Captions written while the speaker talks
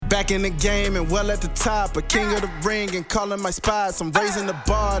Back in the game and well at the top, a king of the ring and calling my spots. I'm raising the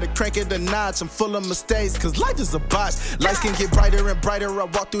bar to crank it a notch. I'm full of mistakes, cause life is a botch. Lights can get brighter and brighter. I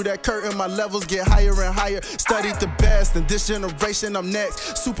walk through that curtain, my levels get higher and higher. Studied the best, in this generation I'm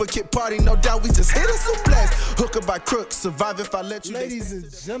next. Super Kid Party, no doubt we just hit a suplex. Hooker by crook, survive if I let you. Ladies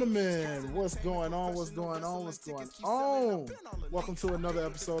and gentlemen, what's going on? Welcome to another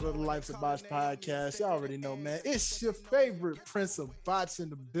episode of the Life's a Botch podcast. Y'all already know, man. It's your favorite Prince of Botch in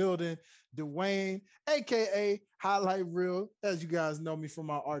the building, Dwayne, aka Highlight Reel. As you guys know me from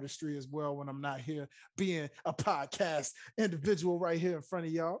my artistry as well when I'm not here being a podcast individual right here in front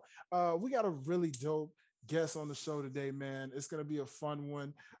of y'all. We got a really dope guest on the show today, man. It's going to be a fun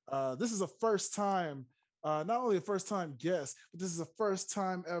one. This is a first time, not only a first time guest, but this is a first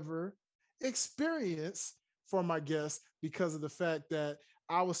time ever experience for my guest because of the fact that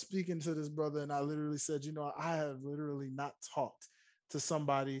I was speaking to this brother and I literally said, you know, I have literally not talked to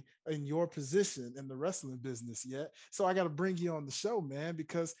somebody in your position in the wrestling business yet. So I got to bring you on the show, man,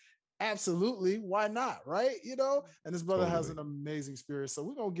 because absolutely, why not, right? You know, and this brother has an amazing spirit. So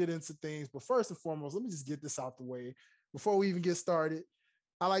we're going to get into things. But first and foremost, let me just get this out the way before we even get started.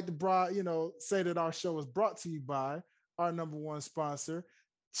 I like to say that our show is brought to you by our number one sponsor,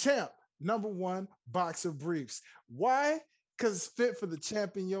 Champ, number one boxer briefs. Why? Because it's fit for the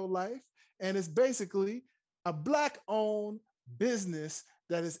champ in your life. And it's basically a Black-owned business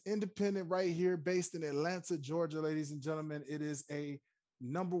that is independent right here, based in Atlanta, Georgia, ladies and gentlemen. It is a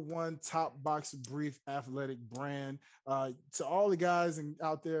number one top boxer brief athletic brand. To all the guys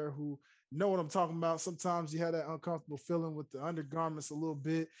out there who know what I'm talking about, sometimes you have that uncomfortable feeling with the undergarments a little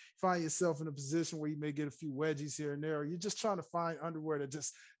bit. Find yourself in a position where you may get a few wedgies here and there, or you're just trying to find underwear that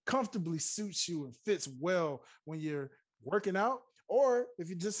just comfortably suits you and fits well when you're working out, or if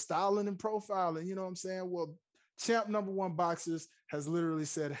you're just styling and profiling, you know what I'm saying? Well, Champ number one boxers has literally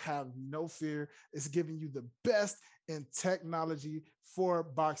said, have no fear. It's giving you the best in technology for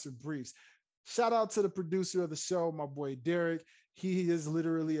boxer briefs. Shout out to the producer of the show, my boy Derek. He is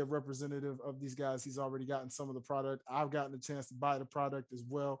literally a representative of these guys. He's already gotten some of the product. I've gotten a chance to buy the product as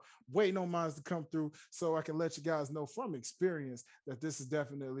well. Waiting on mine to come through so I can let you guys know from experience that this is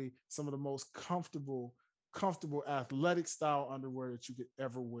definitely some of the most comfortable athletic style underwear that you could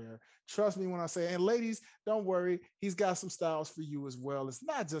ever wear. Trust me when I say, and ladies, don't worry, he's got some styles for you as well. It's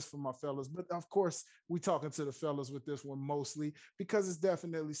not just for my fellas, but of course we talking to the fellas with this one mostly because it's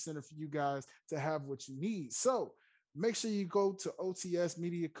definitely centered for you guys to have what you need. So make sure you go to OTS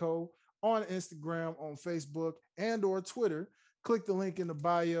Media Co. on Instagram, on Facebook, and or Twitter. Click the link in the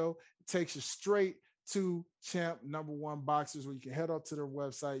bio. It takes you straight to Champ number one boxers, where you can head up to their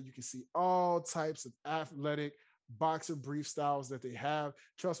website. You can see all types of athletic boxer brief styles that they have.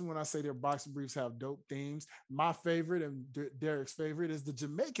 Trust me when I say their boxer briefs have dope themes. My favorite and Derek's favorite is the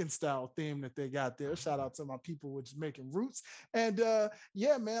Jamaican style theme that they got there. Shout out to my people with Jamaican roots. And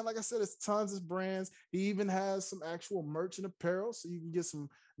yeah, man, like I said, it's tons of brands. He even has some actual merch and apparel, so you can get some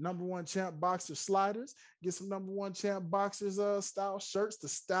number one Champ boxer sliders, get some number one Champ boxers style shirts to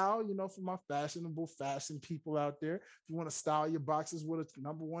style, you know, for my fashionable fashion people out there. If you want to style your boxers with a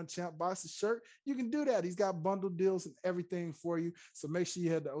number one Champ boxer shirt, you can do that. He's got bundle deals and everything for you. So make sure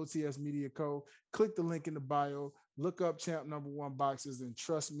you head to OTS Media Co. Click the link in the bio, look up Champ number one boxers, and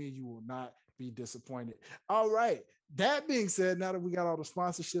trust me, you will not be disappointed. All right. That being said, now that we got all the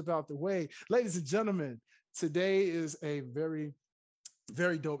sponsorship out the way, ladies and gentlemen, today is a very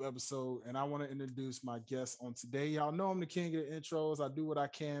dope episode, and I want to introduce my guest on today. Y'all know I'm the king of the intros. I do what I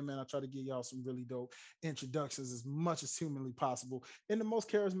can, man. I try to give y'all some really dope introductions as much as humanly possible in the most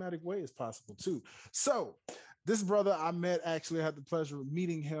charismatic way as possible too. So this brother I met, actually I had the pleasure of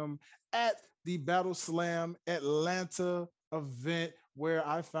meeting him at the Battle Slam Atlanta event, where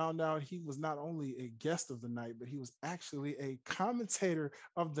I found out he was not only a guest of the night, but he was actually a commentator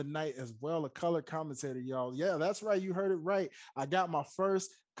of the night as well, a color commentator, y'all. Yeah, that's right. You heard it right. I got my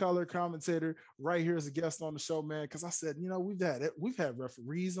first color commentator right here as a guest on the show, man, because I said, you know, we've had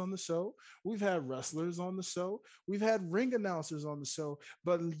referees on the show, we've had wrestlers on the show, we've had ring announcers on the show,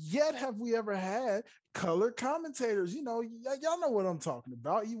 but yet have we ever had color commentators? You know, y'all know what I'm talking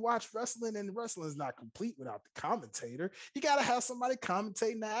about. You watch wrestling, and wrestling is not complete without the commentator. You got to have somebody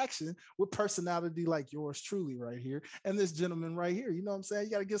commentating the action with personality like yours truly right here, and this gentleman right here. You know what I'm saying?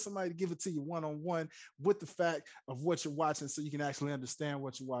 You got to get somebody to give it to you one-on-one with the fact of what you're watching, so you can actually understand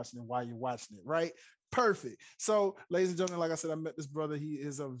what you're watching and why you're watching it, right? Perfect. So, ladies and gentlemen, like I said, I met this brother. He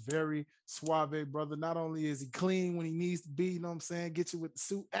is a very suave brother. Not only is he clean when he needs to be, you know what I'm saying? Get you with the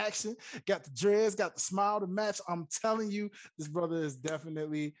suit action, got the dreads, got the smile to match. I'm telling you, this brother is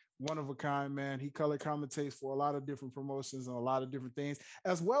definitely one of a kind, man. He color commentates for a lot of different promotions and a lot of different things,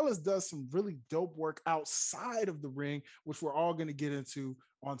 as well as does some really dope work outside of the ring, which we're all going to get into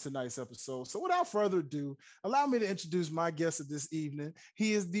on tonight's episode. So without further ado, allow me to introduce my guest of this evening.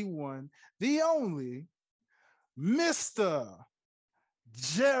 He is the one, the only, Mr.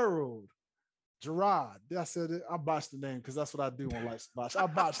 Gerard. I said it. I botched the name because that's what I do on Life's Botch. I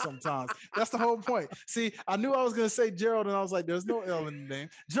botch sometimes. That's the whole point. See, I knew I was going to say Gerald, and I was like, there's no L in the name.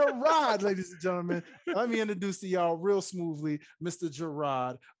 Gerard, ladies and gentlemen. Let me introduce to y'all real smoothly, Mr.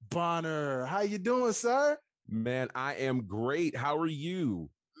 Gerard Bonner. How you doing, sir? Man, I am great. How are you?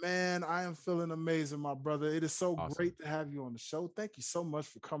 Man, I am feeling amazing, my brother. It is so Awesome. great to have you on the show. Thank you so much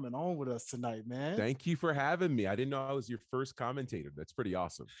for coming on with us tonight, man. Thank you for having me. I didn't know I was your first commentator. That's pretty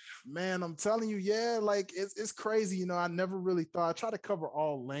awesome. Man, I'm telling you, yeah, like it's crazy. You know, I never really thought I try to cover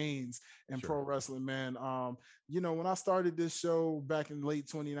all lanes in Sure. pro wrestling, man. You know, when I started this show back in late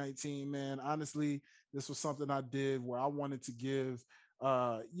 2019, man, honestly, this was something I did where I wanted to give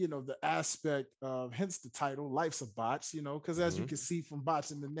you know, the aspect of, hence the title, Life's a Botch, you know, because as you can see from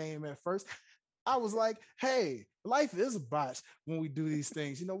botching the name at first, I was like, hey, life is a botch when we do these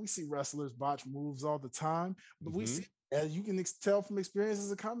things. You know, we see wrestlers botch moves all the time, but we see, as you can tell from experience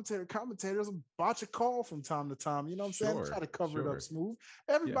as a commentators botch a call from time to time. You know what I'm saying? Try to cover it up smooth.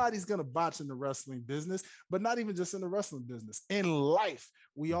 Everybody's going to botch in the wrestling business, but not even just in the wrestling business. In life,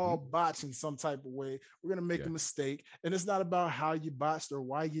 we all botch in some type of way. We're going to make a mistake. And it's not about how you botched or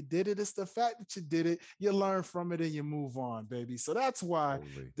why you did it. It's the fact that you did it. You learn from it and you move on, baby. So that's why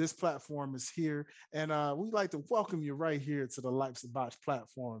this platform is here. And we'd like to welcome you right here to the Life's a Botch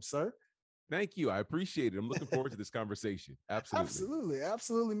platform, sir. Thank you. I appreciate it. I'm looking forward to this conversation.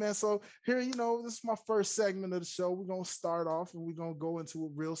 Absolutely, man. So here, you know, this is my first segment of the show. We're going to start off and we're going to go into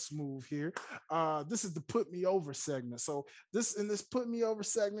it real smooth here. This is the Put Me Over segment. So in this Put Me Over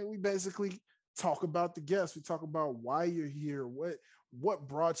segment, we basically talk about the guests. We talk about why you're here, what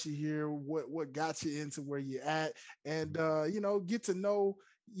brought you here, what got you into where you're at, and you know, get to know,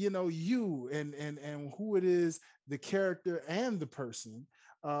 you know, you and who it is, the character and the person.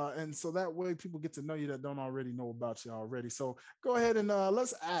 And so that way people get to know you that don't already know about you already. So go ahead and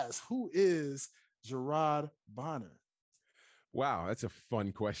let's ask, who is Gerard Bonner? Wow, that's a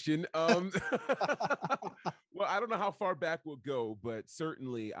fun question. Well, I don't know how far back we'll go, but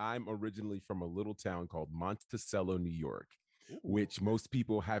certainly I'm originally from a little town called Monticello, New York, which most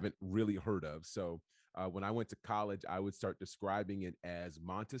people haven't really heard of. So when I went to college, I would start describing it as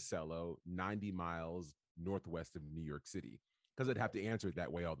Monticello, 90 miles northwest of New York City, because I'd have to answer it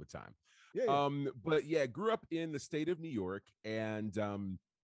that way all the time. But yeah, grew up in the state of New York, and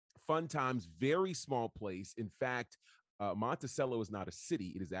fun times, very small place. In fact, Monticello is not a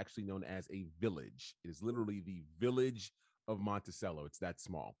city. It is actually known as a village. It is literally the village of Monticello. It's that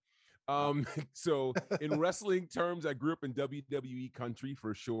small. So in wrestling terms, I grew up in WWE country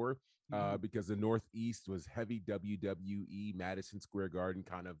for sure, because the Northeast was heavy WWE, Madison Square Garden,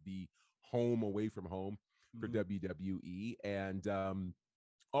 kind of the home away from home for WWE. And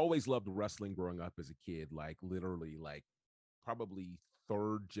always loved wrestling growing up as a kid, like literally like probably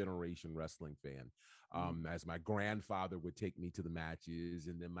third generation wrestling fan. As my grandfather would take me to the matches,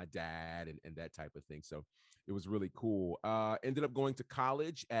 and then my dad and that type of thing. So it was really cool. Ended up going to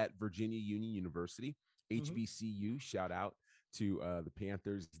college at Virginia Union University, HBCU. Shout out to the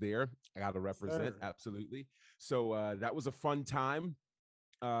Panthers there. I got to represent. Absolutely. So that was a fun time.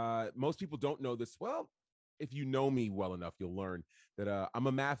 Most people don't know this. Well, if you know me well enough, you'll learn that I'm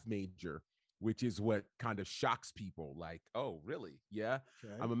a math major, which is what kind of shocks people. Like, oh, really? Yeah.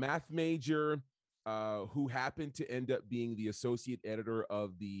 Okay. I'm a math major who happened to end up being the associate editor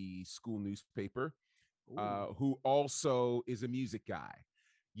of the school newspaper, who also is a music guy.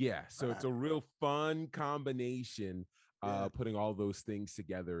 Yeah. So it's a real fun combination, putting all those things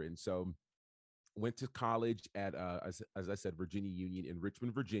together. And so went to college at, as I said, Virginia Union in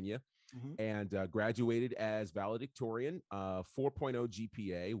Richmond, Virginia. And graduated as valedictorian, 4.0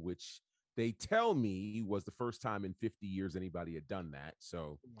 GPA, which they tell me was the first time in 50 years anybody had done that.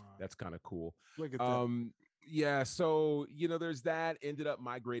 So that's kind of cool. Look at that. Yeah. So, you know, there's that. Ended up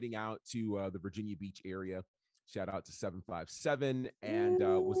migrating out to the Virginia Beach area. Shout out to 757, and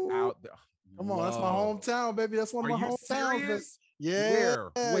was out there. Come on, that's my hometown, baby. That's one of my hometowns. Yeah.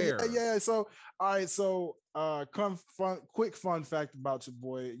 Where? Yeah. So, all right. So, quick fun fact about your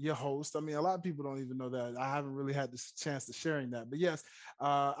boy, your host. I mean, a lot of people don't even know that. I haven't really had the chance to sharing that. But yes,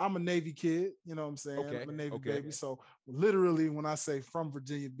 I'm a Navy kid. You know what I'm saying? Okay. I'm a Navy baby. So literally, when I say from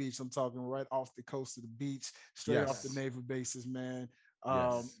Virginia Beach, I'm talking right off the coast of the beach, straight off the naval bases, man.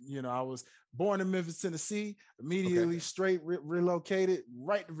 You know, I was Born in Memphis, Tennessee, Okay. immediately straight relocated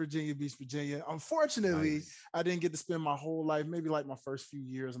right to Virginia Beach, Virginia. Unfortunately, Nice. I didn't get to spend my whole life, maybe like my first few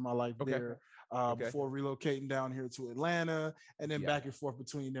years of my life Okay. there, Okay. before relocating down here to Atlanta and then Yeah. back and forth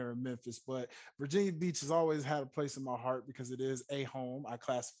between there and Memphis. But Virginia Beach has always had a place in my heart because it is a home. I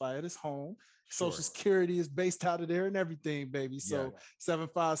classify it as home. Social Sure. Security is based out of there and everything, baby. Yeah. So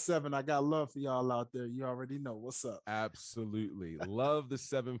 757, I got love for y'all out there. You already know what's up. Absolutely. Love the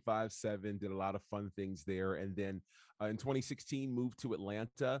 757. Did a lot of fun things there. And then in 2016, moved to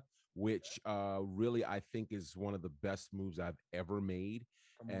Atlanta, which really I think is one of the best moves I've ever made.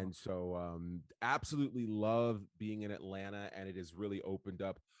 Come on. And so absolutely love being in Atlanta. And it has really opened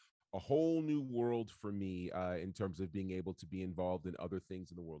up a whole new world for me in terms of being able to be involved in other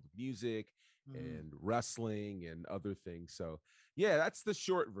things in the world of music Mhm. and wrestling and other things. So yeah, that's the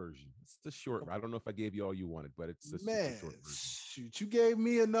short version. It's the short. I don't know if I gave you all you wanted, but it's a Man, short version. shoot, you gave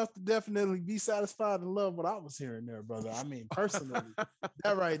me enough to definitely be satisfied and love what I was hearing there, brother. I mean, personally,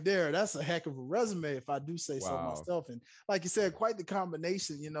 that right there, that's a heck of a resume, if I do say so Wow. myself. And like you said, quite the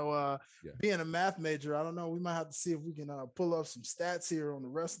combination. Yeah. Being a math major, I don't know. We might have to see if we can pull up some stats here on the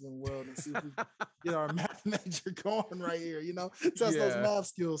wrestling world and see if we can get our math major going right here. Test those Yeah. math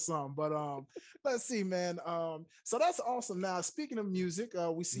skills some. But let's see, man. So that's awesome. Now, speaking of music,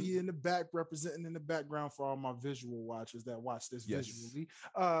 we see Mhm. you in the back representing in the background for all my visual watchers that watch this Yes. visually.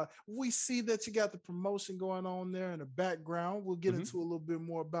 We see that you got the promotion going on there in the background. We'll get Mhm. into a little bit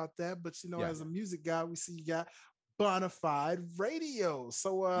more about that. But Yeah. as a music guy, we see you got Bonafide Radio.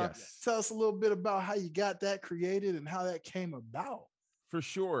 So Yes. tell us a little bit about how you got that created and how that came about. For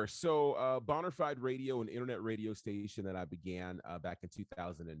sure. So, Bonafide Radio, an internet radio station that I began back in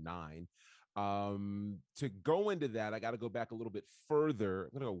 2009. To go into that, I got to go back a little bit further.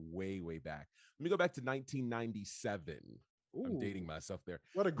 I'm going to go way, way back. Let me go back to 1997. I'm Ooh, dating myself there.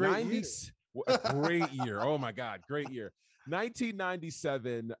 what a great year. 90s, a great year. Oh my God, great year.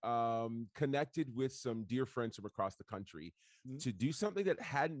 1997, connected with some dear friends from across the country Mhm. to do something that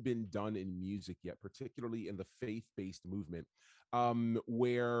hadn't been done in music yet, particularly in the faith-based movement,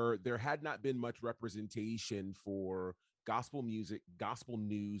 where there had not been much representation for gospel music, gospel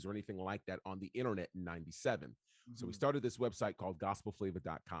news, or anything like that on the internet in 97. So we Mhm. started this website called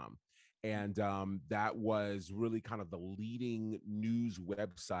gospelflavor.com. And that was really kind of the leading news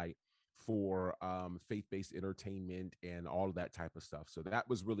website for faith-based entertainment and all of that type of stuff. So that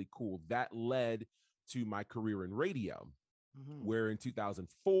was really cool. That led to my career in radio, Mhm. where in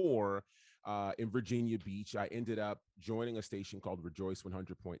 2004 in Virginia Beach, I ended up joining a station called Rejoice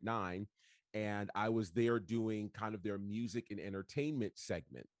 100.9. And I was there doing kind of their music and entertainment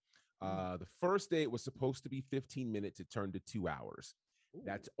segment. Mhm. The first day it was supposed to be 15 minutes, it turned to 2 hours. Ooh.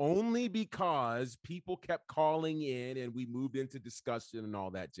 That's only because people kept calling in and we moved into discussion and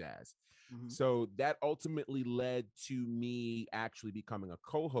all that jazz. Mhm. So that ultimately led to me actually becoming a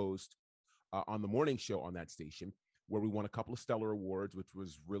co host on the morning show on that station, where we won a couple of Stellar Awards, which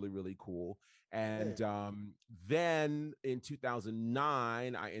was really, really cool. Yeah. And then in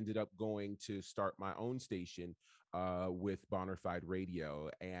 2009, I ended up going to start my own station with Bonafide Radio.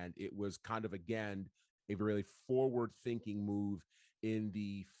 And it was kind of, again, a really forward thinking move in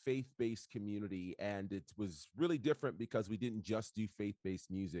the faith-based community. And it was really different because we didn't just do faith-based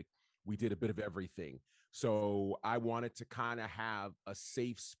music. We did a bit of everything. So I wanted to kind of have a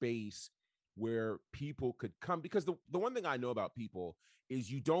safe space where people could come, because the one thing I know about people is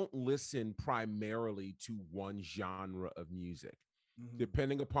you don't listen primarily to one genre of music. Mhm.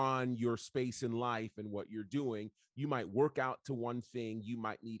 Depending upon your space in life and what you're doing, you might work out to one thing, you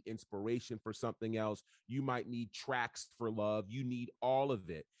might need inspiration for something else, you might need tracks for love, you need all of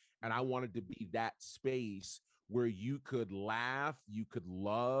it. And I wanted to be that space where you could laugh, you could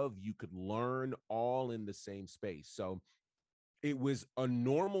love, you could learn all in the same space. So it was a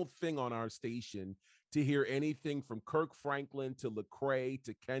normal thing on our station to hear anything from Kirk Franklin to Lecrae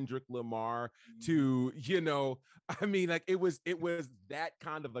to Kendrick Lamar Mhm. to, I mean, like it was that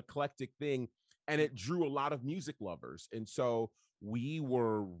kind of eclectic thing, and it drew a lot of music lovers. And so we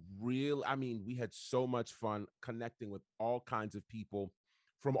were I mean, we had so much fun connecting with all kinds of people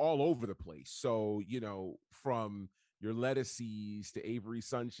from all over the place. So, from your Lettuceys to Avery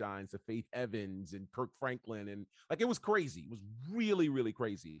Sunshines to Faith Evans and Kirk Franklin, and like it was crazy. It was really, really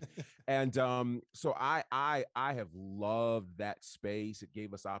crazy. And so I have loved that space. It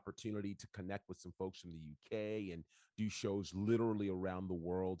gave us opportunity to connect with some folks from the UK and do shows literally around the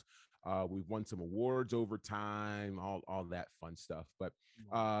world. We've won some awards over time, all that fun stuff. But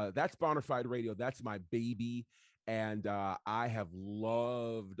Wow. that's Bonafide Radio. That's my baby. And I have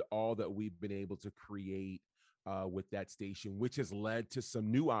loved all that we've been able to create with that station, which has led to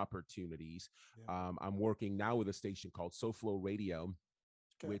some new opportunities. Yeah. I'm working now with a station called SoFlo Radio,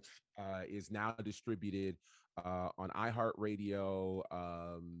 Okay. which is now distributed on iHeartRadio,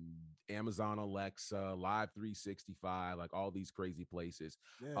 Amazon Alexa, Live 365, like all these crazy places,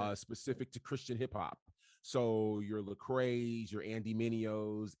 Yeah. specific to Christian hip hop. So your Lecrae's, your Andy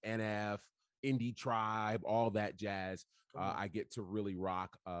Minios, NF, Indie Tribe, all that jazz. Come on. I get to really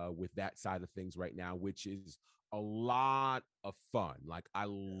rock with that side of things right now, which is a lot of fun. Like I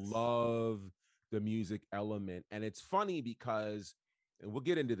love the music element, and it's funny because, and we'll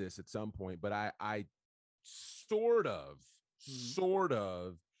get into this at some point, but I sort of, Mhm. sort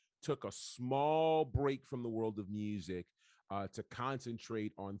of took a small break from the world of music to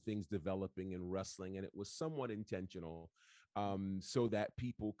concentrate on things developing in wrestling, and it was somewhat intentional, so that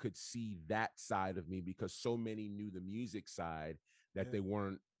people could see that side of me, because so many knew the music side that Yeah. they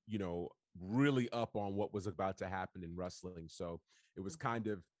weren't, you know, really up on what was about to happen in wrestling. So it was kind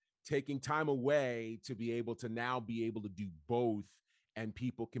of taking time away to be able to now be able to do both, and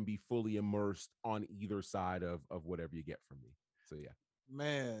people can be fully immersed on either side of whatever you get from me. So yeah.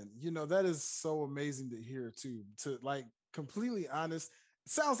 Man, that is so amazing to hear too. To like completely honest,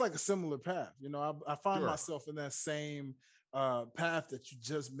 it sounds like a similar path. I find Sure. myself in that same path that you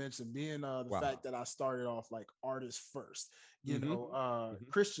just mentioned, being the Wow. fact that I started off like artist first, Mhm. Mhm.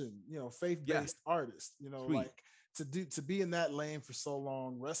 Christian, Yeah. faith-based artist, Sweet. like to be in that lane for so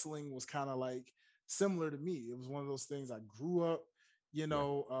long. Wrestling was kind of like similar to me. It was one of those things I grew up, Yeah.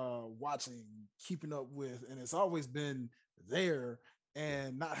 watching, keeping up with, and it's always been there, Yeah.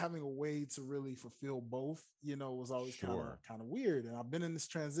 and not having a way to really fulfill both, was always kind of Sure. kind of weird. And I've been in this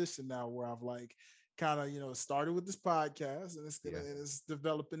transition now where I've like kind of started with this podcast, and Yeah. it's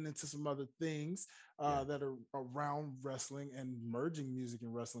developing into some other things Yeah. that are around wrestling and merging music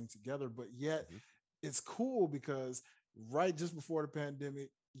and wrestling together. But yet Mhm. it's cool because right just before the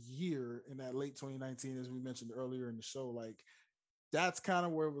pandemic year in that late 2019, as we mentioned earlier in the show, like that's kind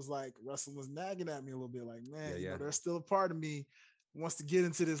of where it was like wrestling was nagging at me a little bit. Like, Yeah. man, Yeah. there's still a part of me wants to get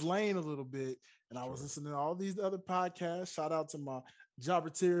into this lane a little bit. And I was Sure. listening to all these other podcasts. Shout out to my Jobber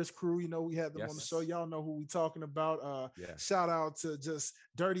Tears crew. We had them on the show. Yes. Y'all know who we talking about. Yeah. Shout out to just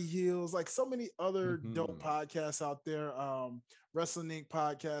Dirty Heels, like so many other dope Mhm. podcasts out there. Wrestling Inc.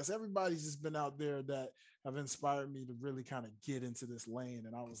 podcast. Everybody's just been out there that have inspired me to really kind of get into this lane.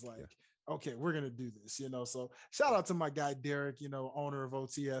 And I was Yeah. like, okay, we're gonna do this, So shout out to my guy Derek, owner of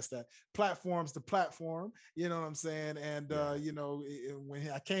OTS, that platforms the platform, you know what I'm saying? And Yeah. when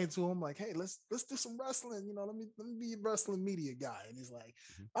I came to him, like, hey, let's do some wrestling, let me be a wrestling media guy. And he's like,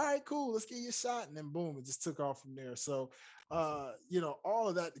 Mhm. all right, cool, let's get you a shot. And then boom, it just took off from there. So Awesome. all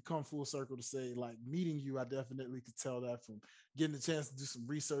of that to come full circle to say, like, meeting you, I definitely could tell that from getting a chance to do some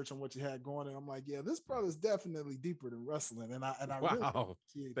research on what you had going. And I'm like, yeah, this brother's definitely deeper than wrestling. And I really Wow.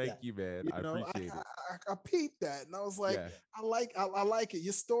 appreciate Thank that. you, man. I I, appreciate it. I peeped that, and I was like, Yeah. I like it.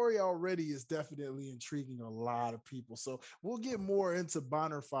 Your story already is definitely intriguing a lot of people. So we'll get more into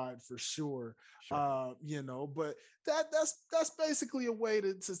Bonafide for sure. Sure. But that's basically a way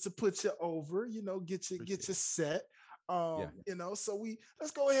to put you over. Get you Appreciate it. set. Yeah. So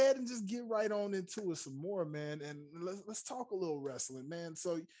let's go ahead and just get right on into it some more, man. And let's talk a little wrestling, man.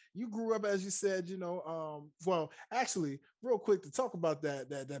 So you grew up, as you said, well, actually, real quick to talk about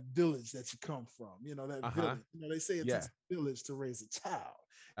that village that you come from, that Uh-huh. village. They say it Yeah. takes a village to raise a child.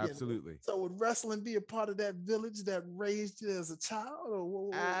 Absolutely. So would wrestling be a part of that village that raised you as a child, or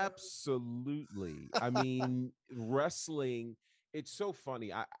what? Absolutely. I mean, wrestling, it's so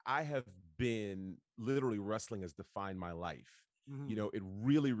funny. I have been literally, wrestling has defined my life. Mhm. It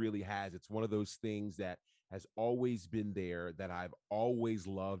really, really has. It's one of those things that has always been there, that I've always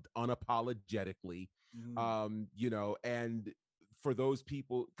loved unapologetically. Mhm. And for those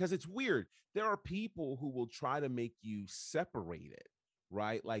people, because it's weird, there are people who will try to make you separate it,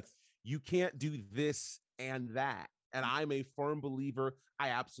 right? Like, you can't do this and that. And I'm a firm believer, I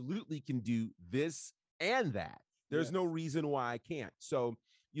absolutely can do this and that. There's Yeah. no reason why I can't. So,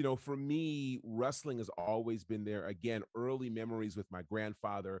 for me, wrestling has always been there. Again, early memories with my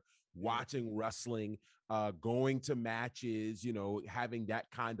grandfather, watching wrestling, going to matches, having that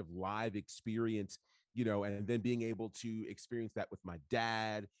kind of live experience, and then being able to experience that with my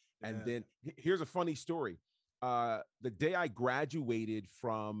dad. And Yeah. then here's a funny story. The day I graduated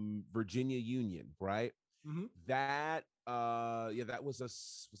from Virginia Union, right? Mhm. That that was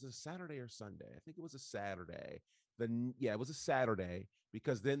it a Saturday or Sunday? I think it was a Saturday. It was a Saturday,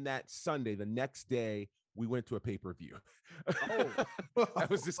 because then that Sunday, the next day, we went to a pay-per-view. Oh. That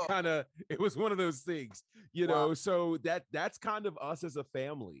was just kind of, it was one of those things, Wow. so that's kind of us as a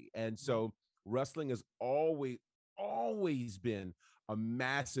family. And so wrestling has always been a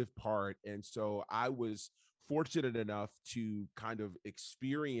massive part. And so I was fortunate enough to kind of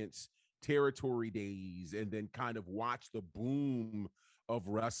experience territory days and then kind of watch the boom of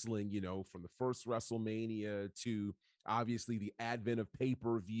wrestling, from the first WrestleMania to obviously the advent of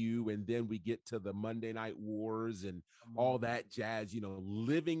pay-per-view, and then we get to the Monday Night Wars and Come all on. that jazz.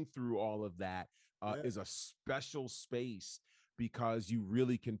 Living through all of that Yeah. is a special space because you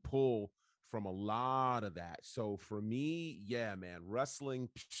really can pull from a lot of that. So for me, yeah, man, wrestling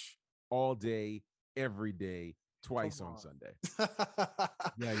all day, every day, Come twice on on. Sunday. Yeah,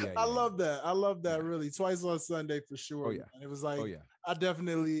 yeah, I yeah, love that. I love yeah, that, yeah. really. Twice on Sunday for sure. Oh Man. yeah. It was Oh like yeah.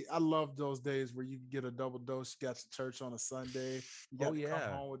 I love those days where you can get a double dose. You got to church on a Sunday. You Oh got to come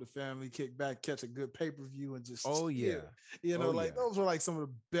yeah. home with the family, kick back, catch a good pay-per-view, and just Oh chill. yeah. Oh Like yeah. those were like some of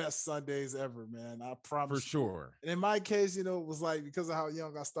the best Sundays ever, man. I For promise you. sure. And in my case, it was like because of how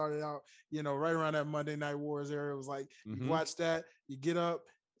young I started out, right around that Monday Night Wars era, it was like you Hmm. watch that, you get up,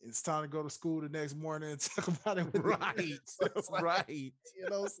 it's time to go to school the next morning and talk about it with the Right. so it's like, Right.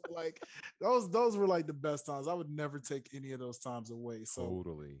 so like those were like the best times. I would never take any of those times away. So,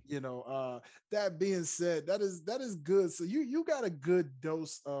 Totally. that being said, that is good. So you got a good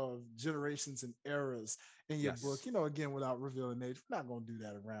dose of generations and eras in your book. Yes. Again, without revealing age, we're not gonna do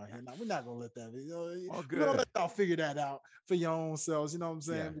that around here. Now we're not gonna let that be. All We're gonna good. let y'all figure that out for your own selves. You know what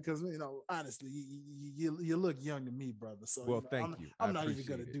I'm Yeah. saying? Because honestly, you look young to me, brother. So Well, thank you. I I'm not even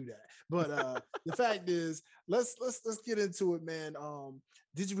gonna appreciate it. do that. But the fact is, let's get into it, man.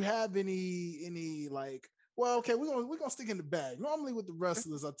 Did you have any like? Well, okay, we're gonna stick in the bag. Normally with the Okay.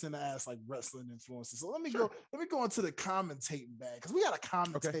 wrestlers, I tend to ask like wrestling influences. So Sure. let me go into the commentating bag because we got a Okay.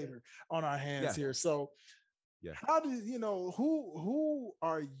 commentator on our hands Yeah. here. So Yeah. how do who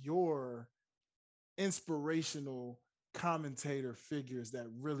are your inspirational commentator figures that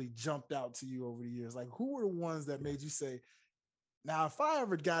really jumped out to you over the years? Like who were the ones that Yeah. made you say, now if I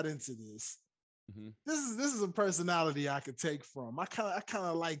ever got into this, Hmm. this is a personality I could take from. I kind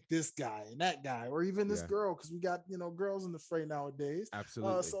of like this guy and that guy, or even this Yeah. girl, because we got girls in the fray nowadays.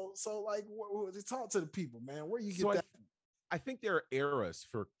 Absolutely. So like, talk to the people, man. Where you So get that I think there are eras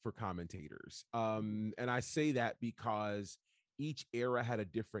for commentators. from? And I say that because each era had a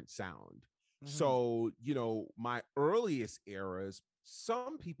different sound. Mhm. So, my earliest eras,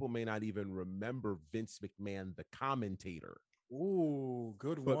 some people may not even remember Vince McMahon, the commentator. Ooh,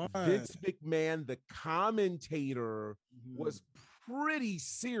 good But one. Vince McMahon, the commentator, Mhm. was pretty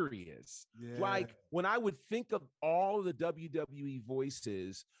serious. Yeah. Like when I would think of all of the WWE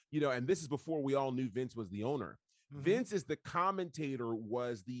voices, and this is before we all knew Vince was the owner. Mhm. Vince is the commentator,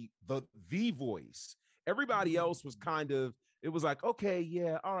 was the voice. Everybody Mhm. else was kind of, it was like, okay,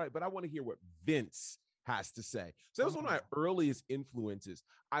 yeah, all right, but I want to hear what Vince has to say. So that was Come one of my on. earliest influences.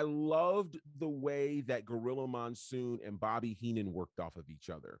 I loved the way that Gorilla Monsoon and Bobby Heenan worked off of each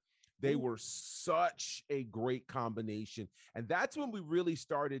other. They Ooh. were such a great combination. And that's when we really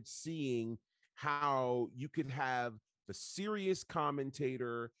started seeing how you could have the serious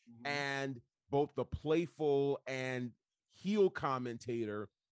commentator Mhm. and both the playful and heel commentator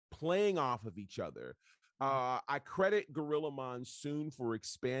playing off of each other. Mhm. I credit Gorilla Monsoon for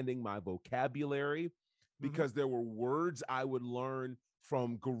expanding my vocabulary Mhm. because there were words I would learn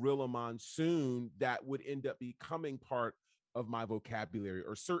from Gorilla Monsoon that would end up becoming part of my vocabulary,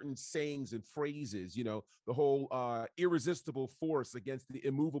 or certain sayings and phrases, the whole irresistible force against the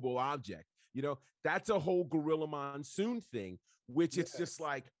immovable object. That's a whole Gorilla Monsoon thing, which it's just Yes.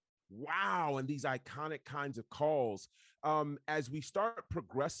 like, wow. And these iconic kinds of calls. As we start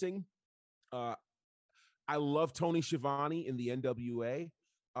progressing, uh, I love Tony Schiavone in the NWA.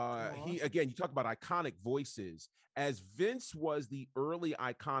 Come on. He, again, you talk about iconic voices. As Vince was the early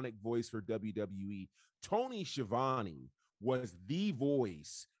iconic voice for WWE, Tony Schiavone was the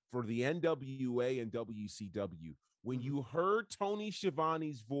voice for the NWA and WCW. When Mhm. you heard Tony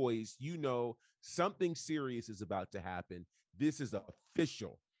Schiavone's voice, something serious is about to happen. This is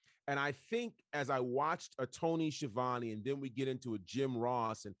official. And I think as I watched a Tony Schiavone, and then we get into a Jim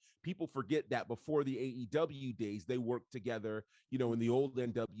Ross, and people forget that before the AEW days, they worked together, in the old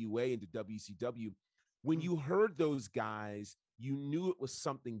NWA and the WCW. When Mhm. you heard those guys, you knew it was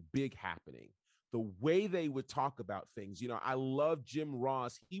something big happening. The way they would talk about things, I love Jim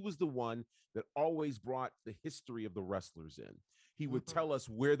Ross. He was the one that always brought the history of the wrestlers in. He would Mhm. tell us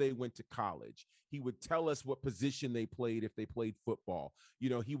where they went to college. He would tell us what position they played if they played football.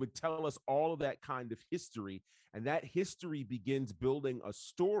 He would tell us all of that kind of history. And that history begins building a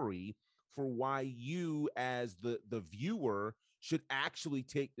story for why you, as the viewer, should actually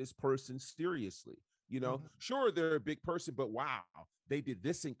take this person seriously. Sure, they're a big person, but wow, they did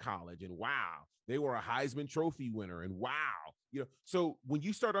this in college, and wow, they were a Heisman Trophy winner, and wow, so when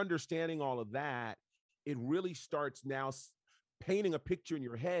you start understanding all of that, it really starts now painting a picture in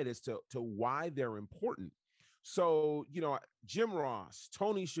your head as to why they're important. So, Jim Ross,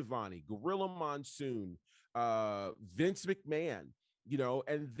 Tony Schiavone, Gorilla Monsoon, Vince McMahon,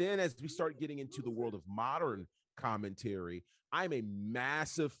 and then as we start getting into the world of modern commentary, I'm a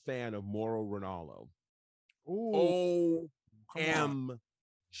massive fan of Mauro Ranallo. Ooh,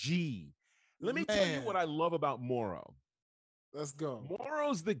 OMG. Let me tell you what I love about Mauro. Let's go.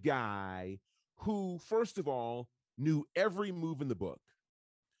 Mauro's the guy who, first of all, knew every move in the book.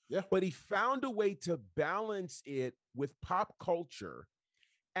 Yeah. But he found a way to balance it with pop culture.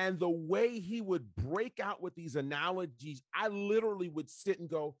 And the way he would break out with these analogies, I literally would sit and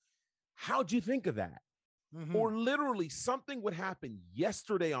go, how'd you think of that? Mm-hmm. Or literally something would happen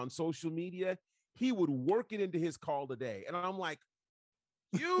yesterday on social media. He would work it into his call today. And I'm like,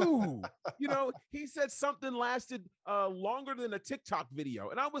 he said something lasted longer than a TikTok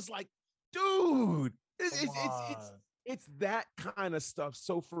video. And I was like, dude, it's that kind of stuff.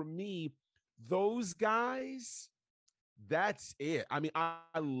 So for me, those guys, that's it. I mean, I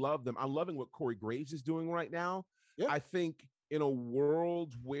love them. I'm loving what Corey Graves is doing right now. Yeah. I think in a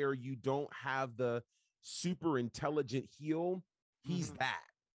world where you don't have the super intelligent heel, he's that.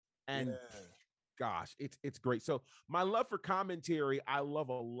 And gosh, it's great. So my love for commentary, I love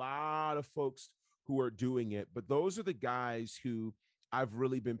a lot of folks who are doing it, but those are the guys who I've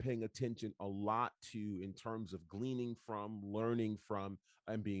really been paying attention a lot to in terms of gleaning from, learning from,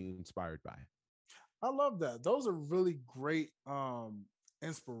 and being inspired by it. I love that. Those are really great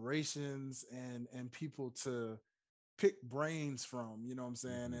inspirations and people to pick brains from, you know what I'm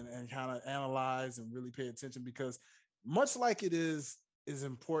saying, and kind of analyze and really pay attention, because much like it is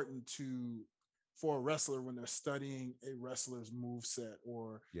important for a wrestler when they're studying a wrestler's move set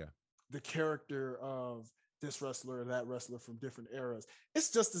or the character of this wrestler or that wrestler from different eras.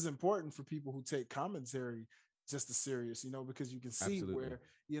 It's just as important for people who take commentary just as serious, because you can see where,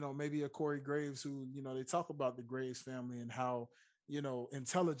 maybe a Corey Graves who, they talk about the Graves family and how,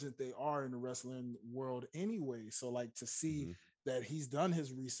 intelligent they are in the wrestling world anyway. So like to see that he's done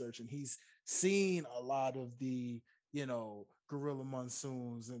his research and he's seen a lot of the, Gorilla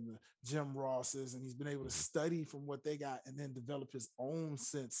Monsoons and the Jim Rosses, and he's been able to study from what they got and then develop his own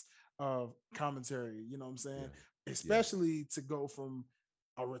sense of commentary, you know what I'm saying? Yeah. Especially to go from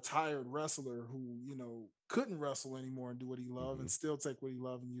a retired wrestler who, couldn't wrestle anymore and do what he loved and still take what he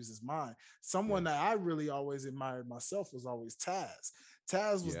loved and use his mind. Someone that I really always admired myself was always Taz.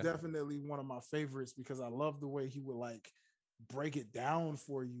 Taz was definitely one of my favorites because I love the way he would like break it down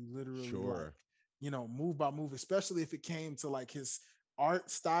for you literally, like, move by move, especially if it came to like his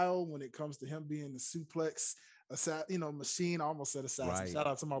art style when it comes to him being the suplex machine. I almost said assassin. Right. Shout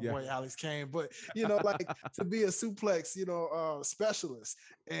out to my boy Alex Kane, but like to be a suplex, specialist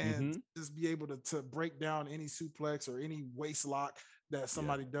and just be able to break down any suplex or any waist lock that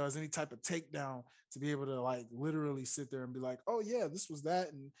somebody does, any type of takedown, to be able to like literally sit there and be like, oh yeah, this was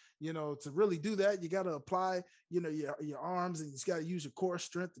that. And, to really do that, you got to apply, your arms, and you just got to use your core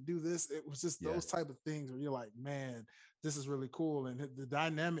strength to do this. It was just those type of things where you're like, man, this is really cool. And the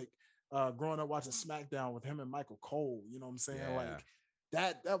dynamic, growing up watching SmackDown with him and Michael Cole, you know what I'm saying? Yeah. Like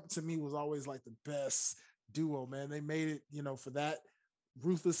that to me was always like the best duo, man. They made it, for that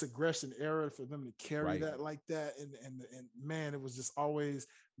ruthless aggression era, for them to carry that like that. And man, it was just always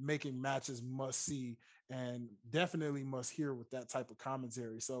making matches must see and definitely must hear with that type of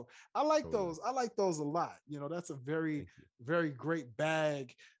commentary. So I like those. I like those a lot. That's a very, very great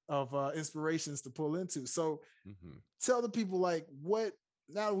bag of inspirations to pull into. So tell the people like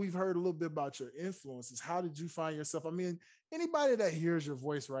now that we've heard a little bit about your influences, how did you find yourself? I mean, anybody that hears your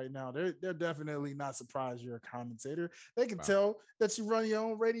voice right now, they're definitely not surprised you're a commentator. They can tell that you run your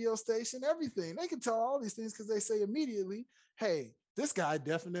own radio station, everything. They can tell all these things because they say immediately, hey, this guy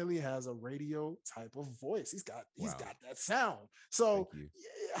definitely has a radio type of voice. He's got that sound. So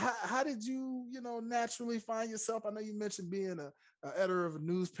how did you, naturally find yourself? I know you mentioned being a editor of a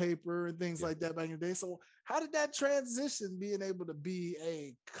newspaper and things like that back in the day. So how did that transition, being able to be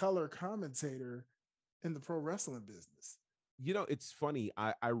a color commentator in the pro wrestling business? It's funny.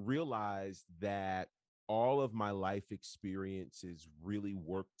 I realized that all of my life experiences really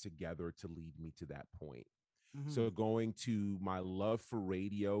worked together to lead me to that point. So going to my love for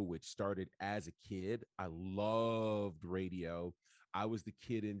radio, which started as a kid, I loved radio. I was the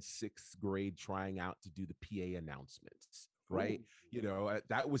kid in 6th grade trying out to do the PA announcements, right? Ooh.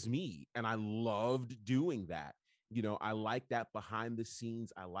 That was me. And I loved doing that. I like that behind the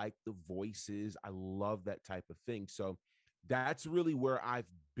scenes. I like the voices. I love that type of thing. So that's really where I've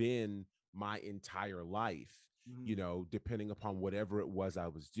been my entire life, Mhm. depending upon whatever it was I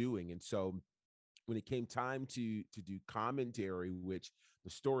was doing. And so when it came time to do commentary, which the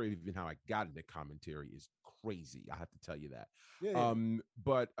story of even how I got into commentary is crazy. I have to tell you that. Yeah, yeah.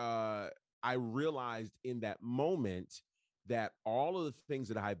 But I realized in that moment that all of the things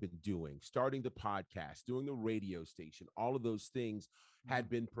that I've been doing, starting the podcast, doing the radio station, all of those things Mhm. had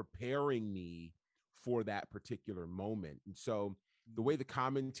been preparing me for that particular moment. And so the Mhm. way the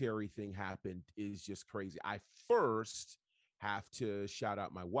commentary thing happened is just crazy. I first have to shout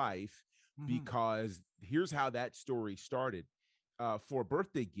out my wife Mhm. because here's how that story started. For a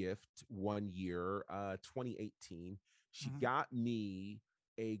birthday gift one year, 2018, she Mhm. got me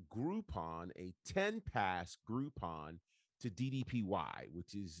a Groupon, a 10 pass Groupon to DDPY,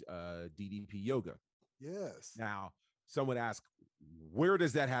 which is DDP Yoga. Yes. Now, someone asked, where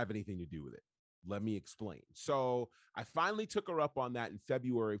does that have anything to do with it? Let me explain. So I finally took her up on that in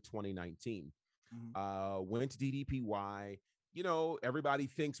February of 2019. Mhm. Went to DDPY. Everybody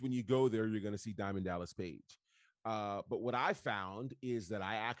thinks when you go there, you're going to see Diamond Dallas Page. But what I found is that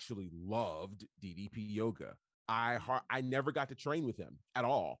I actually loved DDP Yoga. I never got to train with him at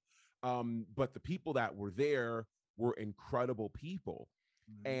all. But the people that were there were incredible people.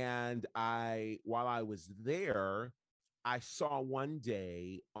 Mhm. And while I was there, I saw one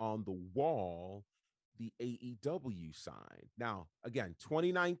day on the wall the AEW sign. Now, again,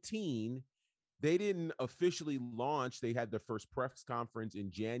 2019, they didn't officially launch. They had their first press conference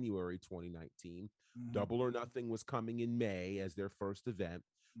in January 2019. Mhm. Double or Nothing was coming in May as their first event.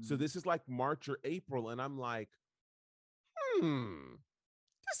 So Mhm. this is like March or April. And I'm like,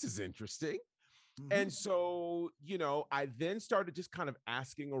 this is interesting. And Mhm. so, I then started just kind of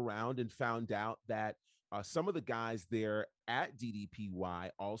asking around and found out that some of the guys there at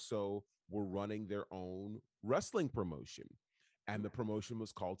DDPY also were running their own wrestling promotion. And the promotion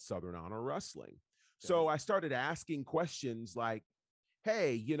was called Southern Honor Wrestling. So Okay. I started asking questions like,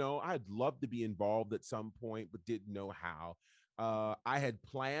 hey, I'd love to be involved at some point, but didn't know how. I had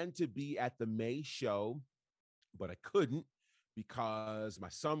planned to be at the May show, but I couldn't because my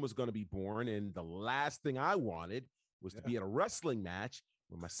son was going to be born. And the last thing I wanted was to Yeah. be at a wrestling match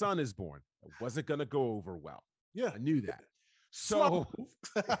when my son is born. It wasn't going to go over well. Yeah. I knew that. Smart So, move.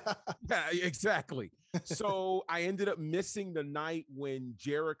 yeah, exactly. So I ended up missing the night when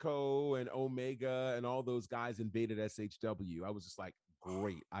Jericho and Omega and all those guys invaded SHW. I was just like,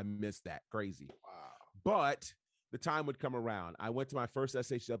 great. I missed that. Crazy. Wow. But the time would come around. I went to my first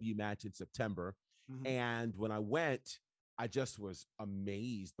SHW match in September. Mhm. And when I went, I just was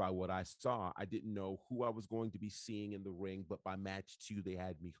amazed by what I saw. I didn't know who I was going to be seeing in the ring, but by match 2, they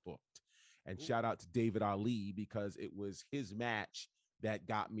had me hooked. And Ooh. shout out to David Ali because it was his match that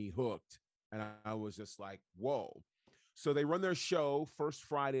got me hooked. And I was just like, whoa. So they run their show first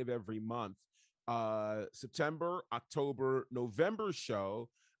Friday of every month. September, October, November show,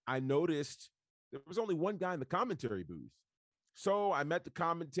 I noticed there was only one guy in the commentary booth. So I met the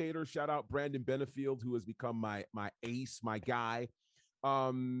commentator. Shout out Brandon Benefield, who has become my ace, my guy.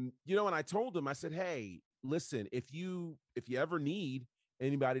 And I told him, I said, hey, listen, if you ever need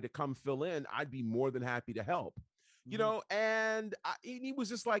anybody to come fill in, I'd be more than happy to help. Mhm. And he was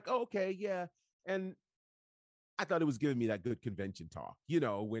just like, oh, okay, yeah. And I thought it was giving me that good convention talk,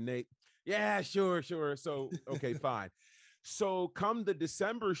 when yeah, sure, sure. So, okay, fine. So come the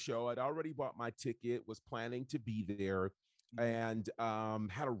December show, I'd already bought my ticket, was planning to be there, Mhm. and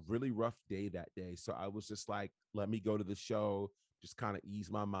had a really rough day that day. So I was just like, let me go to the show, just kind of ease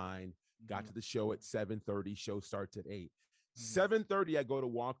my mind. Got Mhm. to the show at 7:30. Show starts at 8. Mhm. 7:30, I go to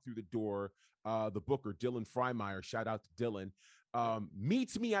walk through the door. The booker, Dylan Freimeyer, shout out to Dylan, Yeah.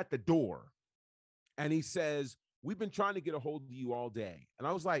 meets me at the door. And he says, we've been trying to get a hold of you all day. And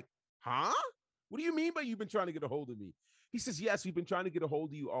I was like, huh? What do you mean by you've been trying to get a hold of me? He says, yes, we've been trying to get a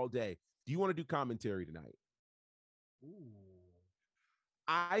hold of you all day. Do you want to do commentary tonight? Ooh.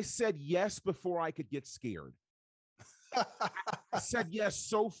 I said yes before I could get scared. I said yes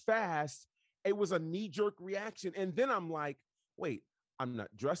so fast. It was a knee-jerk reaction. And then I'm like, wait, I'm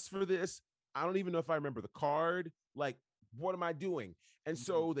not dressed for this. I don't even know if I remember the card. Like, what am I doing? And Mhm.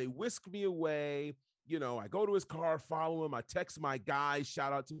 so they whisk me away. I go to his car, follow him. I text my guys.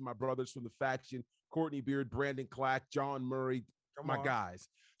 Shout out to my brothers from the faction, Courtney Beard, Brandon Clack, John Murray, Come my on. guys.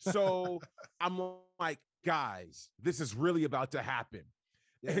 So I'm like, guys, this is really about to happen.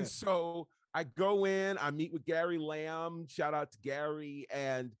 Yeah. And so I go in, I meet with Gary Lamb. Shout out to Gary.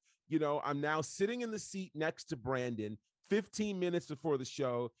 And, I'm now sitting in the seat next to Brandon. 15 minutes before the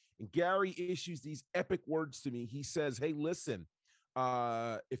show, and Gary issues these epic words to me. He says, "Hey, listen,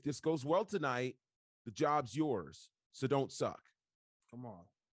 if this goes well tonight, the job's yours. So don't suck." Come on.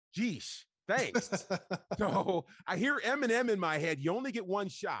 Geesh, thanks. So I hear Eminem in my head. You only get one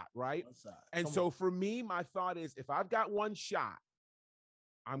shot, right? One side. And Come so on. for me, my thought is if I've got one shot,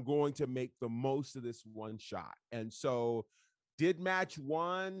 I'm going to make the most of this one shot. And so did match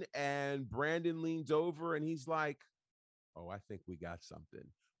one, and Brandon leans over and he's like, "Oh, I think we got something."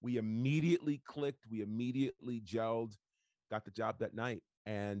 We immediately clicked. We immediately gelled, got the job that night.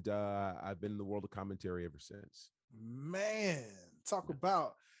 And I've been in the world of commentary ever since. Man, talk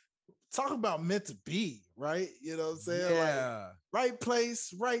about meant to be, right? You know what I'm saying? Yeah. Like right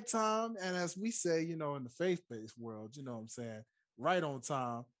place, right time. And as we say, in the faith-based world, you know what I'm saying? Right on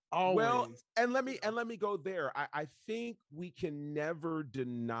time, always. Well, and let me go there. I think we can never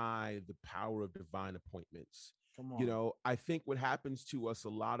deny the power of divine appointments. Come on. I think what happens to us a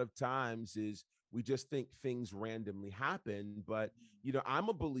lot of times is we just think things randomly happen. But, I'm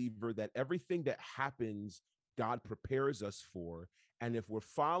a believer that everything that happens, God prepares us for. And if we're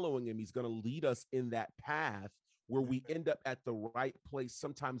following him, he's going to lead us in that path where we end up at the right place,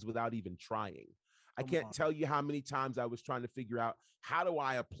 sometimes without even trying. I can't tell you how many times I was trying to figure out, how do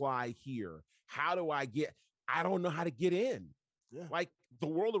I apply here? I don't know how to get in. Yeah. Like the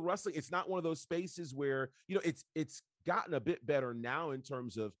world of wrestling, it's not one of those spaces where, it's gotten a bit better now in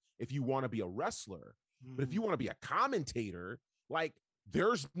terms of if you want to be a wrestler, but if you want to be a commentator, like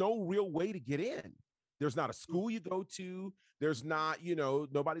there's no real way to get in. There's not a school you go to. There's not,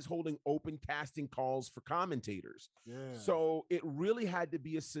 nobody's holding open casting calls for commentators. Yeah. So it really had to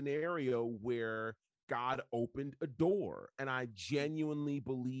be a scenario where God opened a door. And I genuinely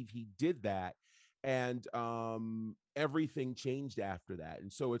believe he did that. And everything changed after that.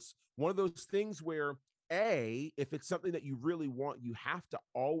 And so it's one of those things where, if it's something that you really want, you have to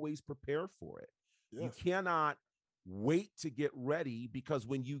always prepare for it. Yes. You cannot wait to get ready, because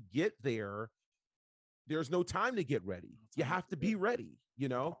when you get there, there's no time to get ready. You have to be ready,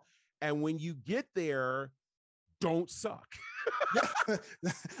 and when you get there, don't suck.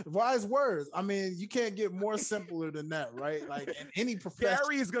 Wise words. I mean, you can't get more simpler than that, right? Like in any profession.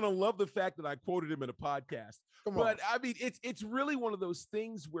 Gary is going to love the fact that I quoted him in a podcast. But I mean, it's really one of those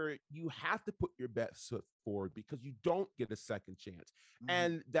things where you have to put your best foot forward, because you don't get a second chance.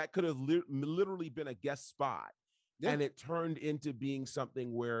 And that could have literally been a guest spot. Yeah. And it turned into being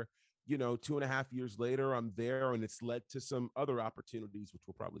something where, 2.5 years later, I'm there, and it's led to some other opportunities, which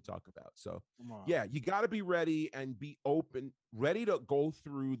we'll probably talk about. So yeah, you got to be ready and be open, ready to go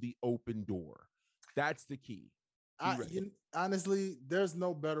through the open door. That's the key. Honestly, there's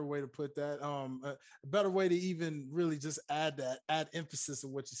no better way to put that. A better way to even really just add emphasis of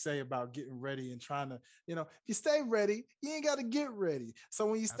what you say about getting ready and trying to, if you stay ready, you ain't got to get ready. So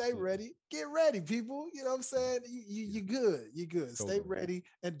when you stay ready, get ready, people. You know what I'm saying? You're good. You're good. Totally. Stay ready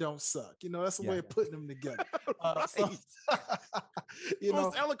and don't suck. That's a way of putting them together.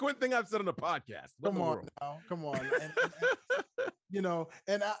 Most eloquent thing I've said on a podcast. Come on.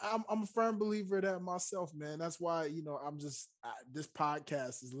 And I'm a firm believer of that myself, man. That's why, this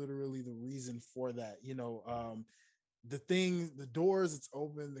podcast is literally the reason for that. The doors it's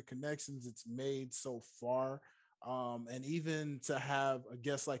opened, the connections it's made so far. And even to have a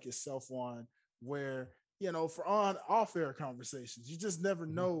guest like yourself on where, for off-air conversations, you just never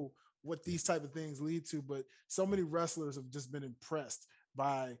know what these type of things lead to. But so many wrestlers have just been impressed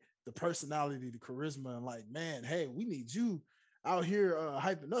by the personality, the charisma, and like, man, hey, we need you out here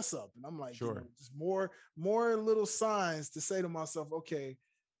hyping us up. And I'm like, sure. Just more little signs to say to myself, okay,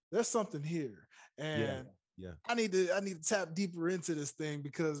 there's something here. And yeah. I need to tap deeper into this thing,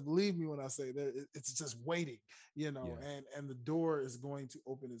 because believe me when I say that it's just waiting, and the door is going to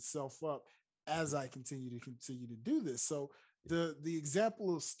open itself up as I continue to do this. So the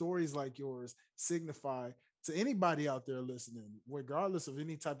example of stories like yours signify to anybody out there listening, regardless of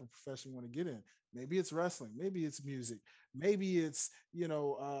any type of profession you want to get in. Maybe it's wrestling, maybe it's music, maybe it's,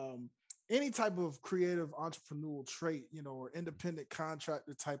 any type of creative entrepreneurial trait, or independent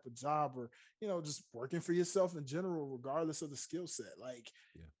contractor type of job, or, just working for yourself in general, regardless of the skill set. Like,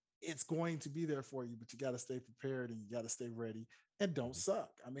 it's going to be there for you, but you got to stay prepared and you got to stay ready and don't suck.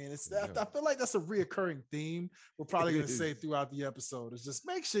 I mean, I feel like that's a reoccurring theme we're probably going to say throughout the episode, is just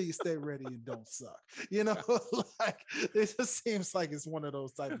make sure you stay ready and don't suck. Like, it just seems like it's one of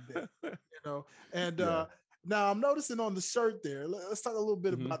those type of things, and Now I'm noticing on the shirt there. Let's talk a little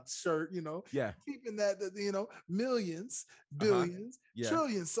bit Mhm. about the shirt. Yeah. Keeping that millions, Uh-huh. billions, Yeah.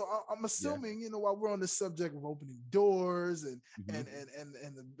 trillions. So I'm Yeah. assuming while we're on the subject of opening doors and Mhm.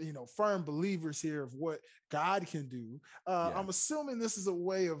 and the firm believers here of what God can do. Yeah. I'm assuming this is a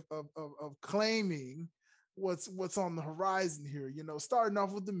way of claiming what's on the horizon here, starting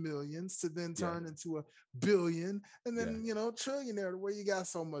off with the millions to then Yeah. turn into a billion and Yeah. then trillionaire, where you got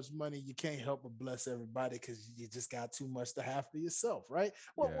so much money you can't help but bless everybody because you just got too much to have for yourself, right?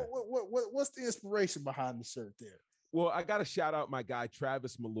 Yeah. What's the inspiration behind the shirt there? Well, I got to shout out my guy,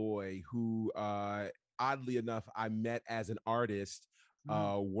 Travis Malloy, who, oddly enough, I met as an artist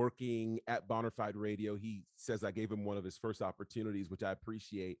working at Bonafide Radio. He says I gave him one of his first opportunities, which I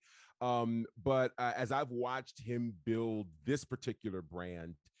appreciate. But as I've watched him build this particular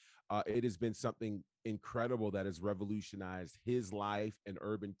brand, it has been something incredible that has revolutionized his life and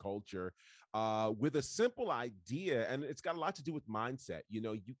urban culture with a simple idea. And it's got a lot to do with mindset.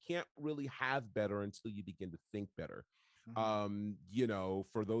 You can't really have better until you begin to think better.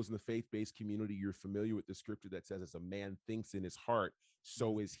 For those in the faith-based community, you're familiar with the scripture that says, as a man thinks in his heart,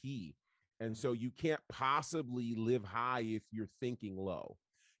 so is he. And so you can't possibly live high if you're thinking low.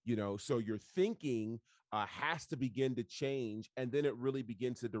 So your thinking has to begin to change, and then it really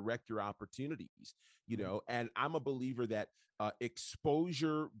begins to direct your opportunities. And I'm a believer that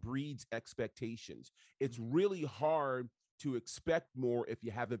exposure breeds expectations. It's really hard to expect more if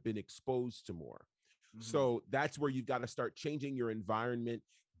you haven't been exposed to more. So that's where you've got to start changing your environment,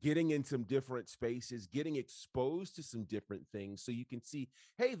 getting in some different spaces, getting exposed to some different things so you can see,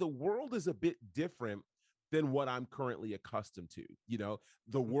 hey, the world is a bit different than what I'm currently accustomed to.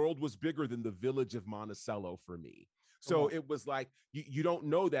 The world was bigger than the village of Monticello for me. So it was like, you don't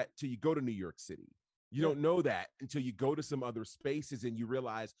know that till you go to New York City. You don't know that until you go to some other spaces and you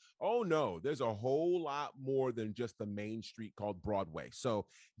realize, oh no, there's a whole lot more than just the main street called Broadway. So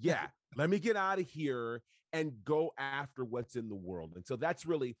yeah, let me get out of here and go after what's in the world. And so that's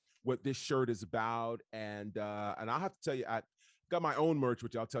really what this shirt is about. And I'll have to tell you, I got my own merch,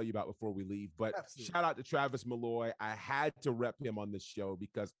 which I'll tell you about before we leave. But shout out to Travis Malloy. I had to rep him on this show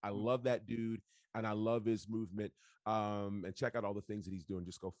because I love that dude and I love his movement. And check out all the things that he's doing.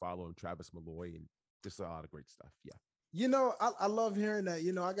 Just go follow him, Travis Malloy, and just a lot of great stuff. Yeah. I love hearing that.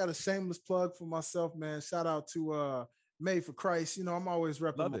 I got a shameless plug for myself, man. Shout out to Made for Christ. I'm always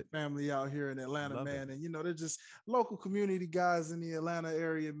repping my family out here in Atlanta, man. And they're just local community guys in the Atlanta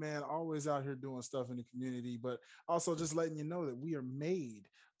area, man, always out here doing stuff in the community, but also just letting you know that we are made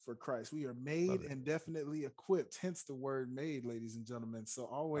for Christ. We are made and definitely equipped, hence the word made, ladies and gentlemen. So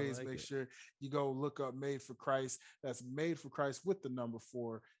always make sure you go look up Made for Christ. That's Made for Christ with the number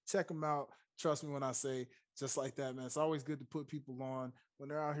 4. Check them out. Trust me when I say just like that, man. It's always good to put people on when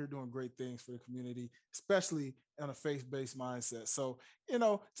they're out here doing great things for the community, especially on a faith-based mindset. So,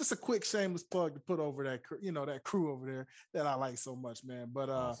 just a quick shameless plug to put over that, that crew over there that I like so much, man. But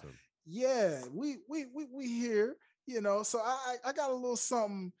awesome. Yeah, we here, so I got a little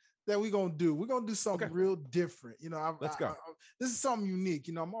something that we're gonna do. We're gonna do something real different. Let's go. This is something unique.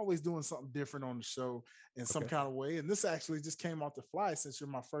 I'm always doing something different on the show in some kind of way. And this actually just came off the fly since you're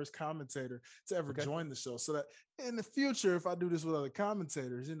my first commentator to ever join the show. So that in the future, if I do this with other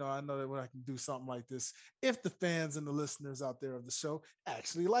commentators, I know that when I can do something like this, if the fans and the listeners out there of the show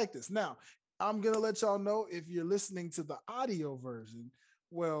actually like this. Now, I'm gonna let y'all know if you're listening to the audio version,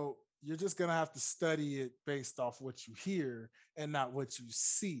 well, you're just going to have to study it based off what you hear and not what you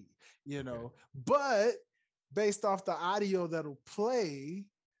see, but based off the audio that'll play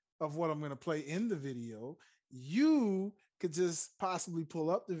of what I'm going to play in the video, you could just possibly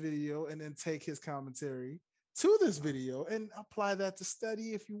pull up the video and then take his commentary to this video and apply that to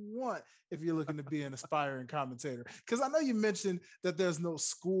study if you want, if you're looking to be an aspiring commentator. Because I know you mentioned that there's no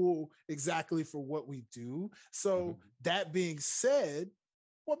school exactly for what we do. So that being said,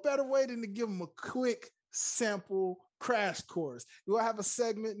 what better way than to give them a quick sample crash course? Do I have a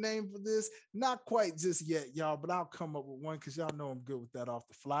segment name for this? Not quite just yet, y'all, but I'll come up with one because y'all know I'm good with that off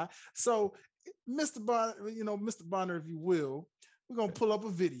the fly. So, Mr. Bonner, Mr. Bonner, if you will, we're going to pull up a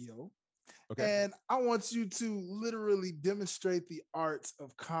video. And I want you to literally demonstrate the art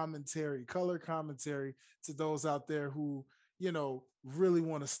of commentary, color commentary, to those out there who, really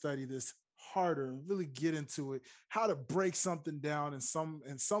want to study this harder and really get into it, how to break something down in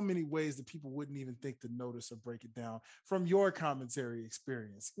so many ways that people wouldn't even think to notice or break it down from your commentary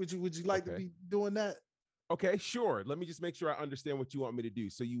experience. Would you like to be doing that? Okay, sure. Let me just make sure I understand what you want me to do.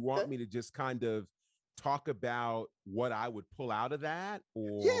 So you want me to just kind of talk about what I would pull out of that,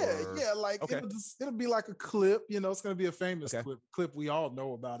 Yeah, like okay, it'll be like a clip, it's gonna be a famous okay, clip we all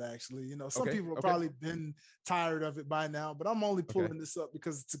know about actually. Some okay, people have okay, probably been tired of it by now, but I'm only okay, pulling this up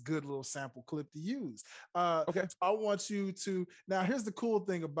because it's a good little sample clip to use. So okay, I want you to now here's the cool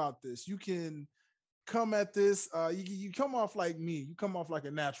thing about this. You can come at this you come off like me, you come off like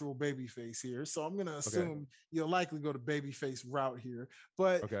a natural baby face here, so I'm gonna okay, assume you'll likely go to baby face route here,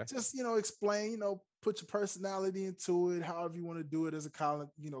 but okay, just explain, put your personality into it however you want to do it as a color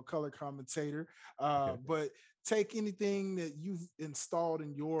commentator, okay, but take anything that you've installed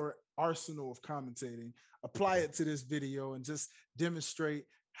in your arsenal of commentating, apply okay. it to this video, and just demonstrate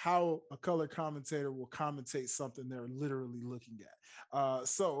how a color commentator will commentate something they're literally looking at.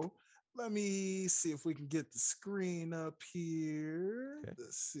 So let me see if we can get the screen up here. Okay.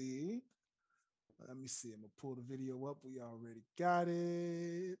 Let's see. Let me see. I'm gonna pull the video up. We already got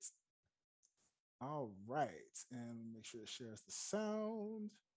it. All right. And make sure it shares the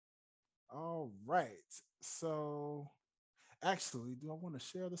sound. All right. So actually, do I want to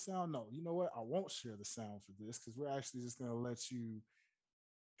share the sound? No, you know what? I won't share the sound for this because we're actually just gonna let you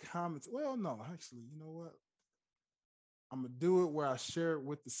comment. Well, no, actually, you know what? I'm gonna do it where I share it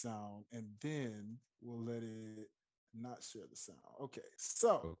with the sound, and then we'll let it not share the sound. Okay,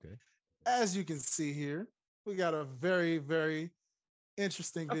 so Okay. as you can see here, we got a very, very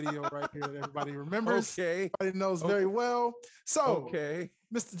interesting video right here that everybody remembers, Okay. everybody knows Okay. very well. So, Okay.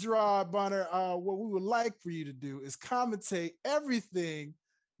 Mr. Gerard Bonner, what we would like for you to do is commentate everything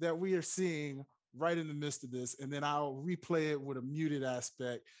that we are seeing right in the midst of this, and then I'll replay it with a muted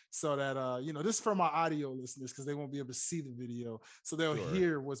aspect so that this is for my audio listeners because they won't be able to see the video, so they'll Sure.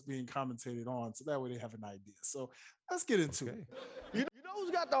 hear what's being commentated on, so that way they have an idea. So let's get into it. You know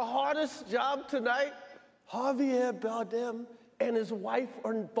who's got the hardest job tonight? Javier Bardem and his wife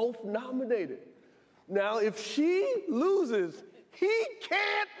are both nominated. Now, if she loses, he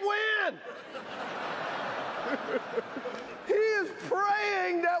can't win. He is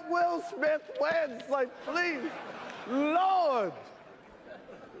praying that Will Smith wins. Like, please, Lord.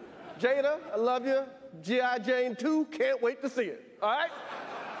 Jada, I love you. G.I. Jane 2, can't wait to see it. All right?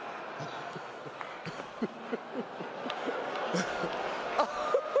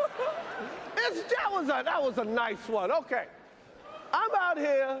 That was a nice one. Okay. I'm out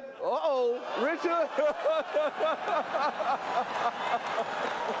here. Richard.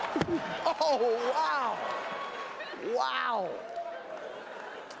 Oh, wow. Wow.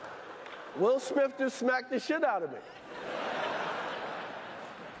 Will Smith just smacked the shit out of me.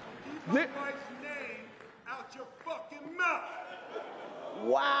 Keep my wife's name out your fucking mouth.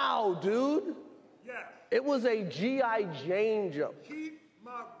 Wow, dude. Yes. It was a G.I. Jane jump. Keep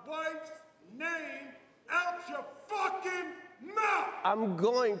my wife's name out your fucking mouth. I'm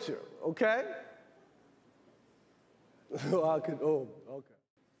going to, okay?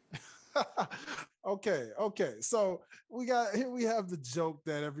 Okay. Okay. So we have the joke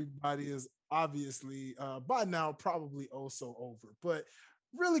that everybody is obviously by now probably also over. But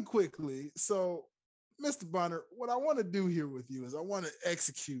really quickly, so Mr. Bonner, what I want to do here with you is I want to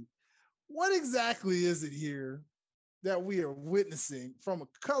execute. What exactly is it here that we are witnessing from a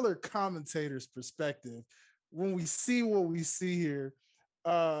color commentator's perspective when we see what we see here?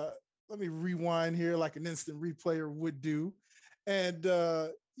 Let me rewind here like an instant replayer would do. And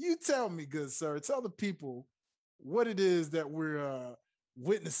you tell me, good sir, tell the people what it is that we're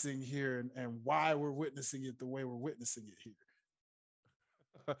witnessing here and why we're witnessing it the way we're witnessing it here.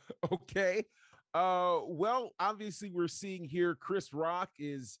 Okay. Well, obviously we're seeing here Chris Rock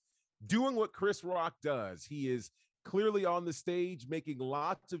is doing what Chris Rock does. He is clearly on the stage making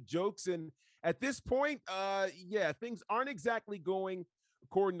lots of jokes, and at this point, things aren't exactly going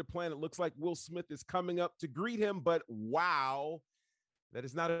according to plan. It looks like Will Smith is coming up to greet him, but wow, that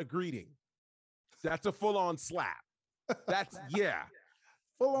is not a greeting. That's a full-on slap. That's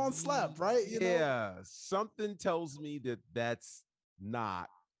Full on slap, right? Something tells me that that's not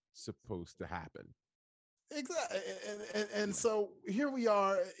supposed to happen. Exactly. And so here we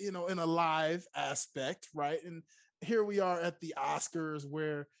are, in a live aspect, right? And here we are at the Oscars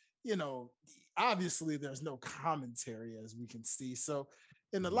where, obviously there's no commentary as we can see. So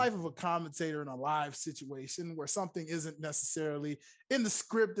in the life of a commentator in a live situation where something isn't necessarily in the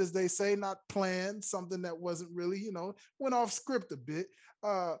script, as they say, not planned, something that wasn't really, went off script a bit,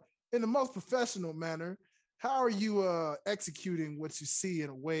 in the most professional manner, how are you executing what you see in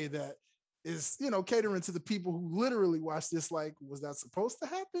a way that is, catering to the people who literally watch this? Like, was that supposed to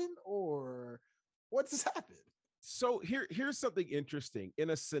happen, or what just happened? So here's something interesting. In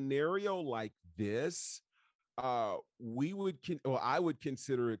a scenario like this, I would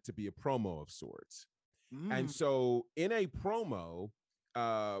consider it to be a promo of sorts. And so in a promo,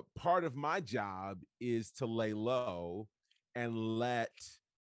 part of my job is to lay low and let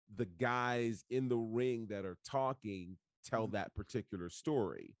the guys in the ring that are talking tell that particular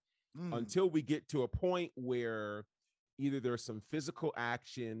story until we get to a point where either there's some physical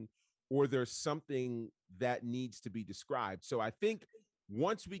action or there's something that needs to be described. So I think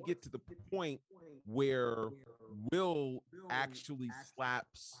once we get to the point where Will actually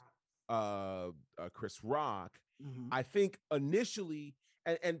slaps Chris Rock, I think initially,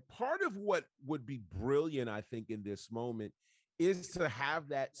 and part of what would be brilliant, I think, in this moment is to have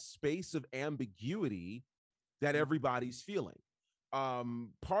that space of ambiguity that everybody's feeling.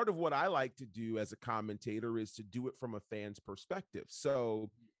 Part of what I like to do as a commentator is to do it from a fan's perspective. So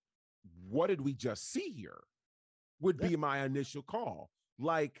what did we just see here would be my initial call.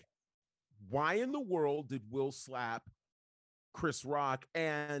 Like, why in the world did Will slap Chris Rock?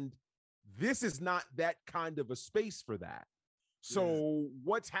 And this is not that kind of a space for that. So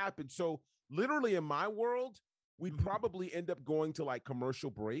what's happened? So literally in my world, we'd probably end up going to like commercial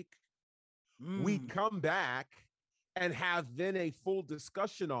break. We'd come back and have then a full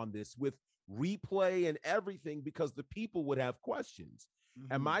discussion on this with replay and everything, because the people would have questions.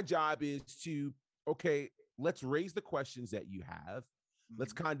 And my job is to, okay, let's raise the questions that you have.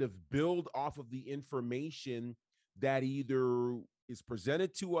 Let's kind of build off of the information that either is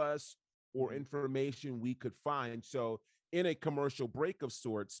presented to us or information we could find. So in a commercial break of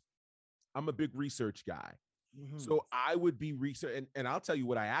sorts, I'm a big research guy. So I would be research, and I'll tell you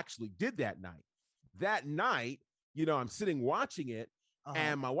what I actually did that night. That night, you know, I'm sitting watching it,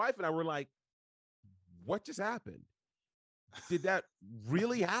 and my wife and I were like, what just happened? Did that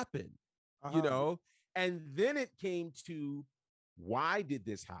really happen? You know? And then it came to, why did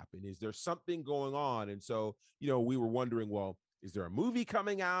this happen? Is there something going on? And so, you know, we were wondering, well, is there a movie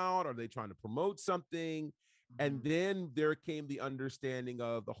coming out? Are they trying to promote something? And then there came the understanding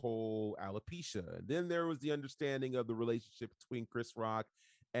of the whole alopecia. And then there was the understanding of the relationship between Chris Rock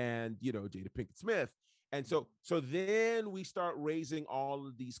and, you know, Jada Pinkett Smith. And so then we start raising all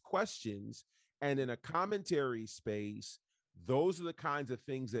of these questions. And in a commentary space, those are the kinds of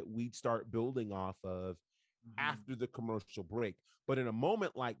things that we'd start building off of after the commercial break. But in a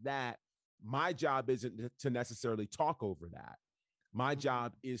moment like that, my job isn't to necessarily talk over that. My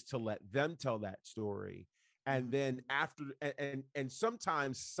job is to let them tell that story. And then after, and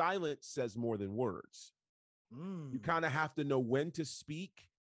sometimes silence says more than words. You kind of have to know when to speak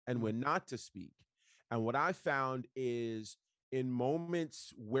and when not to speak. And what I found is in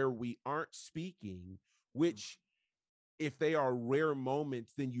moments where we aren't speaking, which if they are rare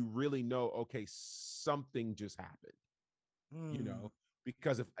moments, then you really know, okay, something just happened, you know,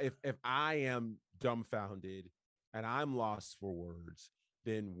 because if I am dumbfounded and I'm lost for words,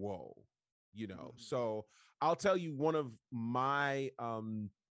 then whoa, you know. So I'll tell you one of my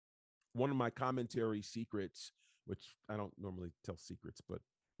commentary secrets, which I don't normally tell secrets, but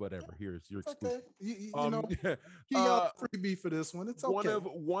whatever. Here's your exclusive. Okay. You know, you got freebie for this one. It's okay.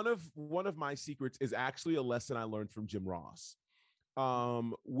 One of my secrets is actually a lesson I learned from Jim Ross,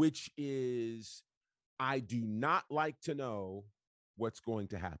 which is I do not like to know what's going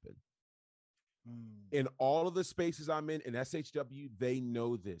to happen. In all of the spaces I'm in SHW, they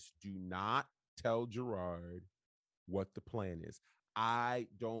know this. Do not tell Gerard what the plan is. I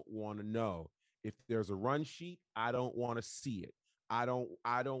don't want to know. If there's a run sheet, I don't want to see it. I don't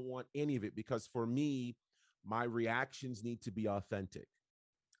want any of it, because for me, my reactions need to be authentic.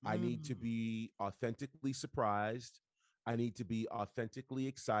 I need to be authentically surprised. I need to be authentically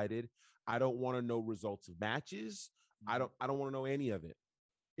excited. I don't want to know results of matches. I don't want to know any of it.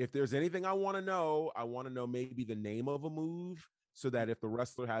 If there's anything I want to know maybe the name of a move, so that if the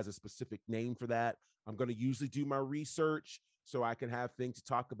wrestler has a specific name for that, I'm going to usually do my research so I can have things to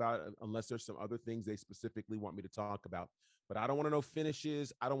talk about, unless there's some other things they specifically want me to talk about. But I don't want to know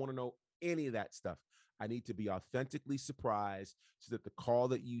finishes. I don't want to know any of that stuff. I need to be authentically surprised so that the call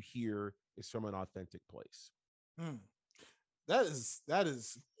that you hear is from an authentic place. That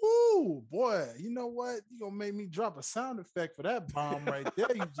is, whoo, boy. You know what? You're going to make me drop a sound effect for that bomb right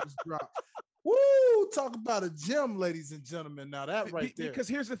there you just dropped. Woo, talk about a gem, ladies and gentlemen. Now that right there. Because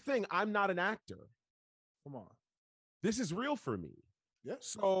here's the thing. I'm not an actor. Come on. This is real for me. Yeah.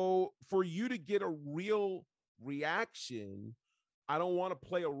 So for you to get a real reaction, I don't want to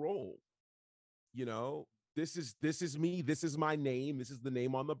play a role. You know, this is me. This is my name. This is the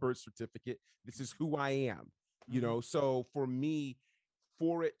name on the birth certificate. This is who I am. You know, so for me,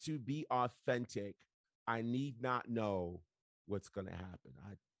 for it to be authentic, I need not know what's going to happen.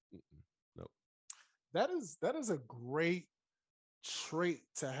 No. That is a great trait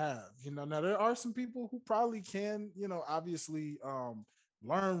to have. Now there are some people who probably can, obviously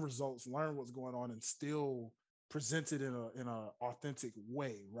learn results, learn what's going on, and still present it in a authentic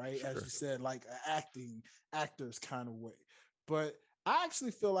way, right? As Sure. you said, like an actors kind of way. But I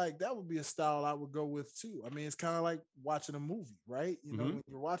actually feel like that would be a style I would go with too. I mean, it's kind of like watching a movie, right? Hmm. When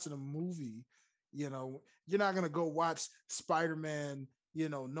you're watching a movie, you're not gonna go watch Spider-Man,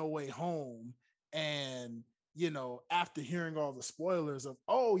 No Way Home, and after hearing all the spoilers of,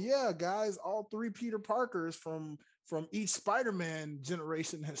 oh yeah, guys, all three Peter Parkers from each Spider-Man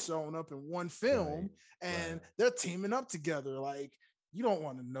generation has shown up in one Right. film, and Right. they're teaming up together. Like, you don't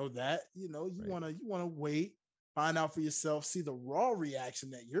want to know that. You Right. want to wait, find out for yourself, see the raw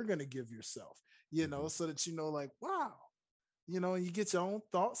reaction that you're gonna give yourself, Hmm. so that like, wow, and you get your own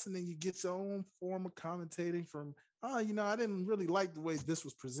thoughts, and then you get your own form of commentating from, oh, I didn't really like the way this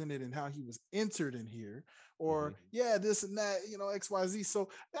was presented and how he was entered in here, Hmm. or yeah, this and that, XYZ. So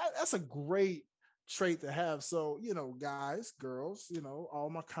that's a great trait to have. So, guys, girls, all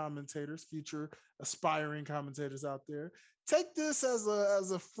my commentators, future aspiring commentators out there, take this as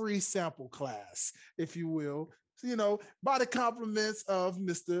a free sample class, if you will. So, by the compliments of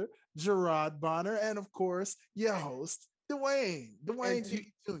Mr. Gerard Bonner, and of course, your host, And Dwayne to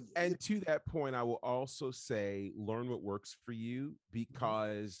Diggy Jr. and to that point, I will also say learn what works for you, Mhm.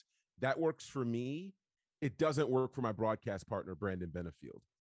 because that works for me. It doesn't work for my broadcast partner, Brandon Benefield.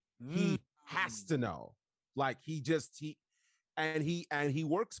 Mm. He has to know. Like he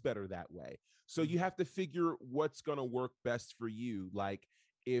works better that way. So you Mhm. have to figure what's going to work best for you. Like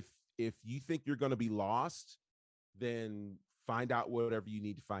if if you think you're going to be lost, then find out whatever you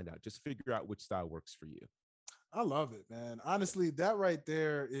need to find out. Just figure out which style works for you. I love it, man. Honestly, that right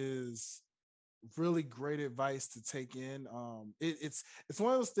there is really great advice to take in. It's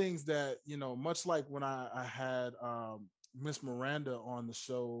one of those things that, much like when I had Miss Miranda on the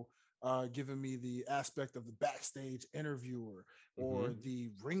show, giving me the aspect of the backstage interviewer or Hmm. the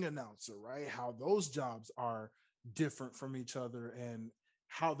ring announcer, right? How those jobs are different from each other and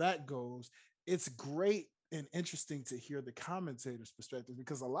how that goes. It's great and interesting to hear the commentator's perspective,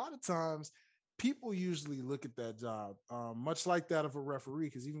 because a lot of times people usually look at that job, much like that of a referee,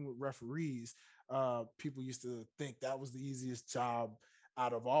 because even with referees, people used to think that was the easiest job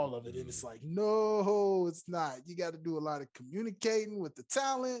out of all of it. And it's Hmm. like, no, it's not. You got to do a lot of communicating with the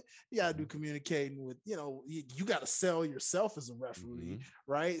talent. You got to do communicating with, you got to sell yourself as a referee, Hmm.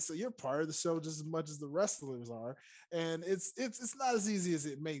 right? So you're part of the show just as much as the wrestlers are. And it's not as easy as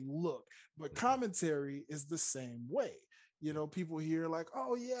it may look, but commentary is the same way. People hear like,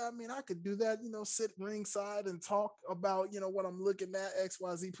 oh yeah, I mean, I could do that, sit ringside and talk about, what I'm looking at,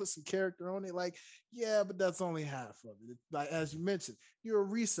 XYZ, put some character on it. Like, yeah, but that's only half of it. Like, as you mentioned, you're a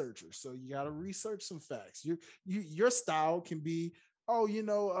researcher, so you got to research some facts. Your style can be, oh,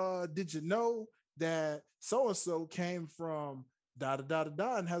 did you know that so and so came from da da da da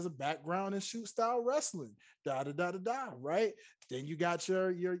da and has a background in shoot style wrestling, da da da da da, right? Then you got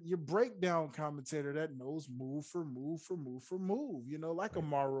your breakdown commentator that knows move for move for move for move, like a Right.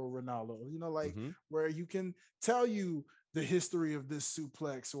 Mauro Ronaldo, like Hmm. where you can tell you the history of this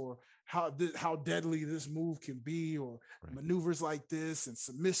suplex, or how deadly this move can be, or Right. maneuvers like this and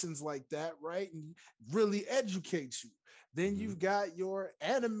submissions like that, right? And really educate you. Then Hmm. you've got your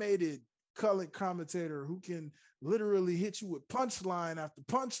animated color commentator who can literally hit you with punchline after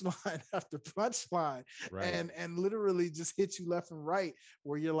punchline after punchline, Right. and literally just hit you left and right,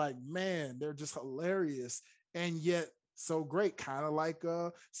 where you're like, man, they're just hilarious and yet so great. Kind of like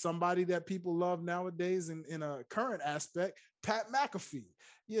somebody that people love nowadays in a current aspect, Pat McAfee.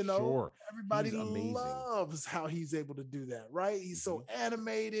 you know Sure. Everybody He's amazing. loves how he's able to do that, right? He's Hmm. so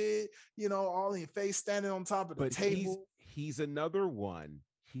animated, all in your face, standing on top of the But table. he's another one.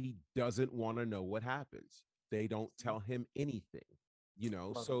 He doesn't want to know what happens. They don't tell him anything.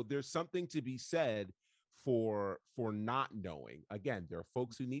 Love it. So there's something to be said for not knowing. Again, there are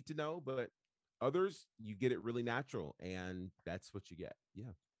folks who need to know, but others you get it really natural, and that's what you get.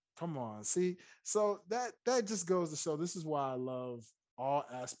 Yeah. Come on. See, so that just goes to show, this is why I love all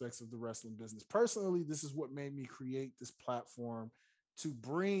aspects of the wrestling business. Personally, this is what made me create this platform, to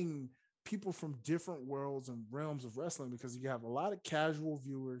bring people from different worlds and realms of wrestling, because you have a lot of casual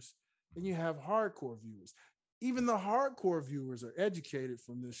viewers and you have hardcore viewers. Even the hardcore viewers are educated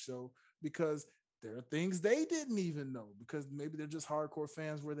from this show, because there are things they didn't even know, because maybe they're just hardcore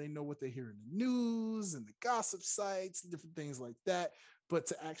fans where they know what they hear in the news and the gossip sites and different things like that. But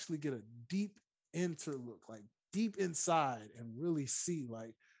to actually get a deep interlook, like deep inside, and really see,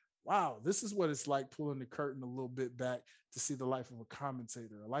 like, wow, this is what it's like, pulling the curtain a little bit back to see the life of a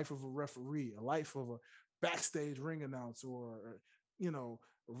commentator, a life of a referee, a life of a backstage ring announcer or,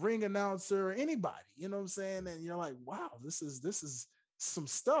 ring announcer or anybody, you know what I'm saying? And you're like, wow, this is some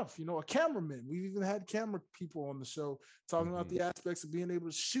stuff, a cameraman. We've even had camera people on the show talking about Mhm. the aspects of being able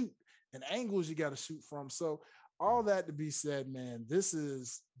to shoot and angles you got to shoot from. So all that to be said, man, this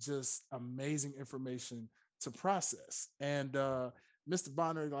is just amazing information to process. And Mr.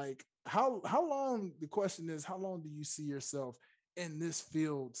 Bonner, like how long, the question is, how long do you see yourself in this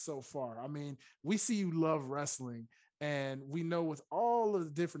field so far? I mean, we see you love wrestling, and we know with all of the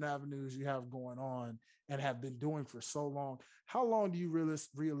different avenues you have going on and have been doing for so long, how long do you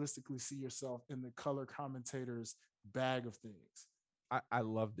realistically see yourself in the color commentator's bag of things? I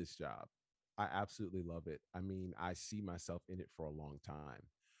love this job. I absolutely love it. I mean, I see myself in it for a long time.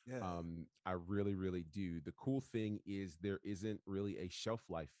 Yeah. I really, really do. The cool thing is there isn't really a shelf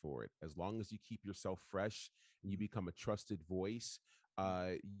life for it. As long as you keep yourself fresh and you become a trusted voice,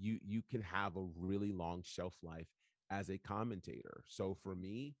 you can have a really long shelf life as a commentator. So for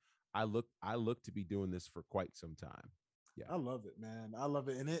me, I look to be doing this for quite some time. Yeah. I love it, man. I love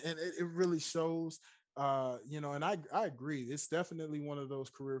it. And it really shows, and I agree. It's definitely one of those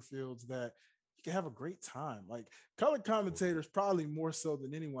career fields that you can have a great time. Like color commentators, probably more so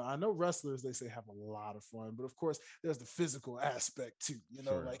than anyone. I know wrestlers, they say have a lot of fun, but of course, there's the physical aspect too.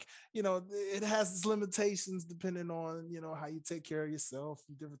 Sure. It has its limitations depending on, how you take care of yourself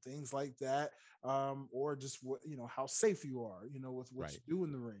and different things like that. Or just what, how safe you are, with what Right. you do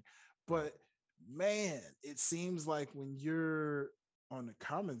in the ring. Right. But man, it seems like when you're on the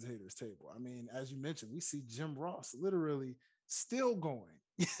commentators table, I mean, as you mentioned, we see Jim Ross literally still going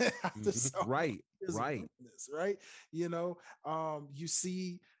after Mhm. so many Right. years of Right. doing this, right? You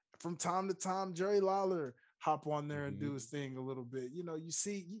see from time to time Jerry Lawler hop on there and do Mhm. his thing a little bit.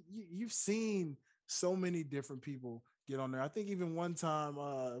 You've seen so many different people get on there. I think even one time,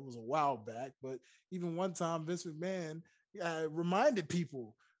 it was a while back, but even one time Vince McMahon reminded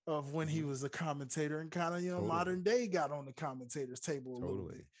people of when he Mhm. was a commentator, and kind of, Totally. modern day got on the commentators table a little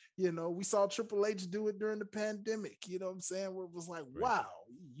bit. Totally. We saw Triple H do it during the pandemic, you know what I'm saying? Where it was like, Right. wow,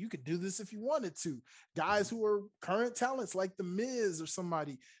 you could do this if you wanted to. Guys Mhm. who are current talents like The Miz or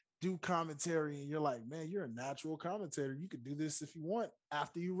somebody do commentary, and you're like, man, you're a natural commentator. You could do this if you want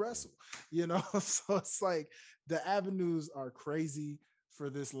after you wrestle, So it's like the avenues are crazy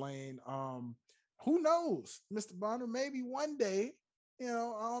for this lane. Who knows, Mr. Bonner? Maybe one day, I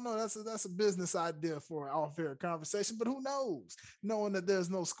don't know. That's a business idea for an off-air conversation, but who knows? Knowing that there's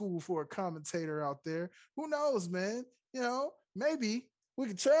no school for a commentator out there, who knows, man? Maybe we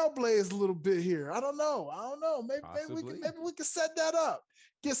can trailblaze a little bit here. I don't know. Possibly. Maybe we can set that up.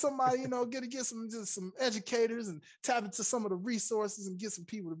 Get somebody, get some just some educators and tap into some of the resources and get some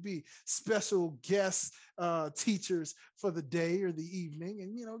people to be special guest teachers for the day or the evening,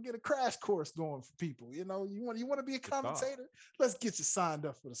 and get a crash course going for people. You want to be a Good thought. commentator? Let's get you signed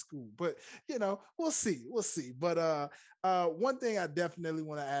up for the school. But we'll see. But one thing I definitely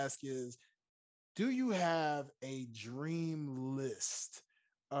want to ask is, do you have a dream list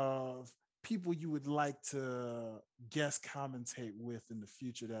of people you would like to guest commentate with in the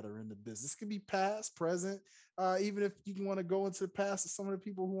future that are in the business? This could be past, present, even if you want to go into the past of some of the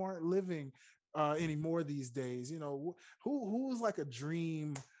people who aren't living anymore these days. Who's like a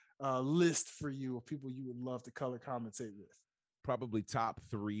dream list for you of people you would love to color commentate with? Probably top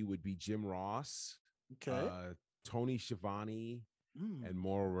three would be Jim Ross, Okay. uh, Tony Schiavone, and Mm.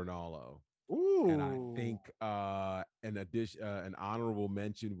 Mauro Ronaldo. And I Ooh, think an honorable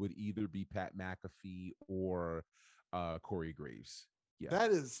mention would either be Pat McAfee or Corey Graves. Yeah,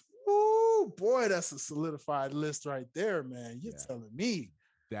 that is, ooh, boy, that's a solidified list right there, man. You're yeah, telling me.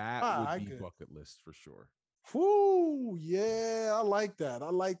 that would My be good. bucket list for sure. Whoo, yeah, I like that. I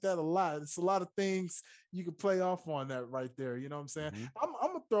like that a lot. It's a lot of things you could play off on that right there. You know what I'm saying? Hmm.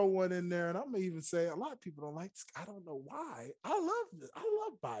 I'm gonna throw one in there, and I'm gonna even say a lot of people don't like this. I don't know why. I love this. I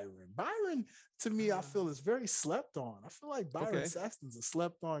love Byron. Byron, to me, I feel is very slept on. I feel like Byron Okay, Saxton's a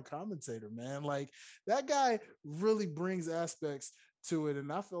slept on commentator, man. Like that guy really brings aspects to it,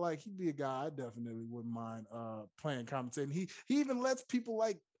 and I feel like he'd be a guy I definitely wouldn't mind playing commentating. He even lets people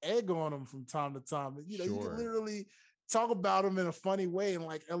like egg on him from time to time. You can sure. literally talk about him in a funny way and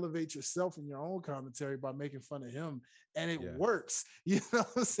like elevate yourself in your own commentary by making fun of him, and it Yeah, works. You know what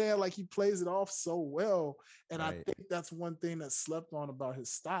I'm saying? Like he plays it off so well, and I right. think that's one thing that's slept on about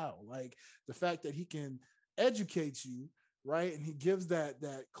his style, like the fact that he can educate you, right? And he gives that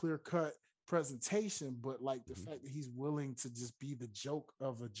clear cut presentation, but like the Mhm. fact that he's willing to just be the joke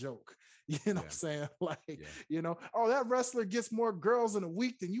of a joke. You know what I'm Yeah. saying? Like, Yeah. oh, that wrestler gets more girls in a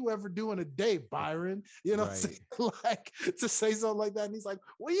week than you ever do in a day, Byron. You know what I'm saying? Right. Like to say something like that. And he's like,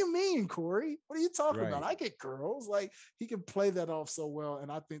 what do you mean, Corey? What are you talking about? Right. I get girls. Like he can play that off so well.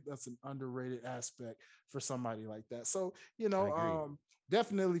 And I think that's an underrated aspect for somebody like that. So, I agree.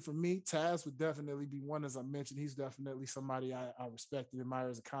 definitely for me, Taz would definitely be one. As I mentioned, he's definitely somebody I respect and admire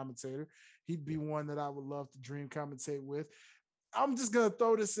as a commentator. He'd be Yeah. one that I would love to dream commentate with. I'm just gonna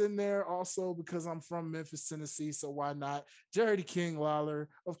throw this in there also because I'm from Memphis, Tennessee. So why not? Jerry King Lawler.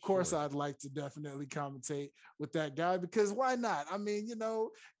 Of course, Sure. I'd like to definitely commentate with that guy because why not? I mean,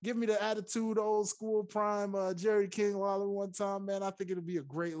 give me the attitude, old school prime Jerry King Lawler one time, man. I think it'll be a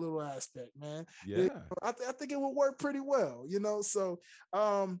great little aspect, man. Yeah. I think it would work pretty well. So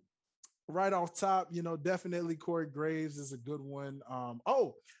um, right off top, definitely Corey Graves is a good one.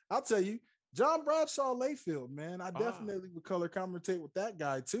 I'll tell you, John Bradshaw Layfield, man. I Ah, definitely would color commentate with that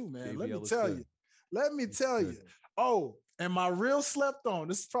guy too, man. Let me JBL is tell you. good. Let me He's tell good. you. Oh, and my real slept on.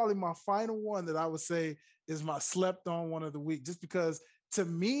 This is probably my final one that I would say is my slept on one of the week, just because to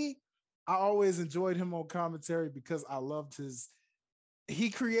me, I always enjoyed him on commentary because I loved he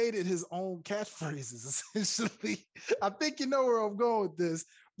created his own catchphrases essentially. I think you know where I'm going with this,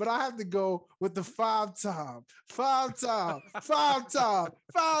 but I have to go with the five time, 5 time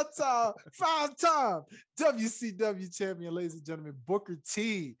WCW champion, ladies and gentlemen, Booker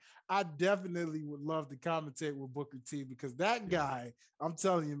T. I definitely would love to commentate with Booker T because that Yeah. guy, I'm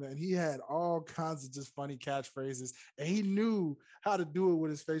telling you, man, he had all kinds of just funny catchphrases and he knew how to do it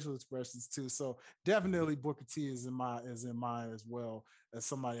with his facial expressions too. So Mhm. definitely Booker T is in mine as well as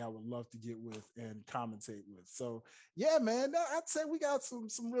somebody I would love to get with and commentate with. So yeah, man, I'd say we got some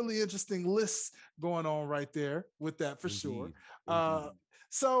really interesting lists going on right there with that for sure. Indeed. Uh, Indeed.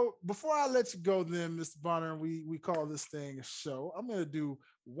 so before I let you go, then, Mr. Bonner, we call this thing a show. I'm gonna do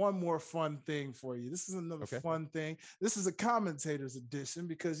one more fun thing for you. This is another Okay. fun thing. This is a commentator's edition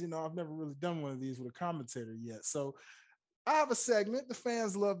because I've never really done one of these with a commentator yet. So I have a segment. The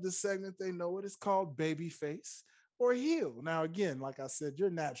fans love this segment. They know it. It's called Babyface or Heel. Now, again, like I said, you're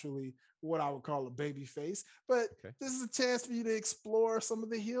naturally what I would call a babyface, but Okay. this is a chance for you to explore some of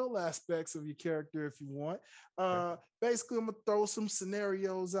the heel aspects of your character if you want. Okay. Basically, I'm gonna throw some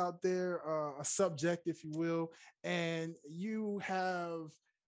scenarios out there, a subject, if you will, and you have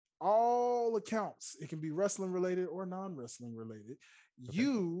all accounts. It can be wrestling related or non-wrestling related. Okay.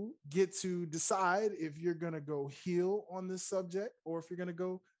 You get to decide if you're gonna go heel on this subject or if you're gonna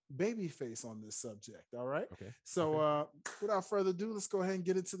go babyface on this subject. All right. Okay. So Okay. without further ado, let's go ahead and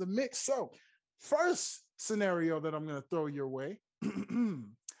get into the mix. So, first scenario that I'm gonna throw your way.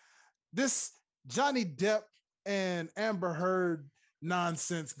 This Johnny Depp and Amber Heard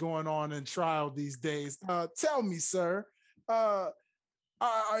nonsense going on in trial these days. Tell me, sir, uh,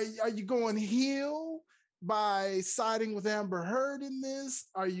 are you going heel by siding with Amber Heard in this?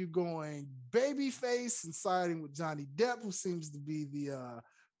 Are you going babyface and siding with Johnny Depp, who seems to be the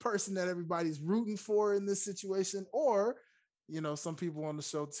person that everybody's rooting for in this situation? Or, some people on the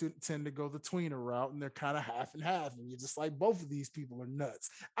show tend to go the tweener route, and they're kind of half and half, and you're just like, both of these people are nuts.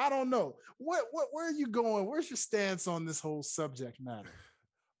 I don't know. Where are you going? Where's your stance on this whole subject matter?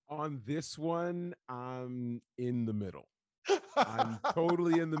 On this one, I'm in the middle. I'm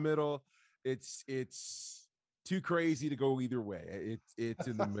totally in the middle. It's too crazy to go either way. It's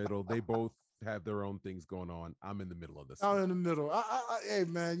in the middle. They both have their own things going on. I'm in the middle of this Out one. in the middle. Hey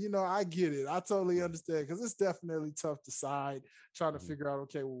man, I get it. I totally Yeah. understand because it's definitely tough to side, trying to Mhm. figure out,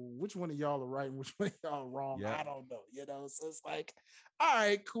 okay, well, which one of y'all are right and which one of y'all are wrong. Yeah. I don't know. So it's like, all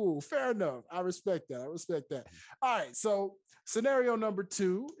right, cool, fair enough. I respect that. Mhm. All right, so scenario number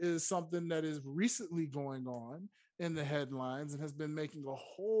 2 is something that is recently going on in the headlines and has been making a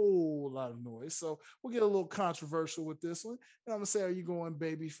whole lot of noise. So we'll get a little controversial with this one. And I'm gonna say, are you going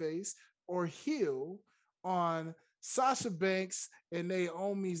babyface or heel on Sasha Banks and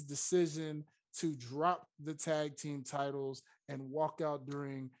Naomi's decision to drop the tag team titles and walk out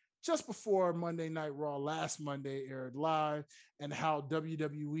during just before Monday Night Raw last Monday aired live, and how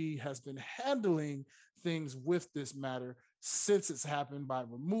WWE has been handling things with this matter since it's happened by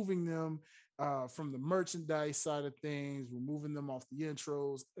removing them from the merchandise side of things, removing them off the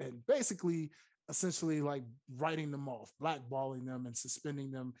intros, and basically essentially like writing them off, blackballing them, and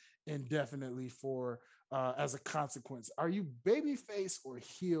suspending them indefinitely for as a consequence. Are you babyface or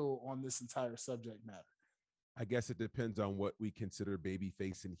heel on this entire subject matter? I guess it depends on what we consider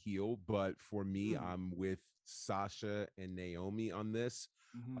babyface and heel, but for me, Mm, I'm with Sasha and Naomi on this.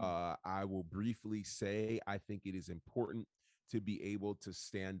 mhm, I will briefly say I think it is important to be able to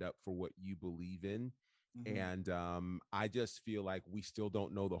stand up for what you believe in. Mhm. And I just feel like we still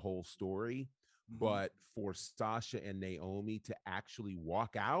don't know the whole story. Mhm. But for Sasha and Naomi to actually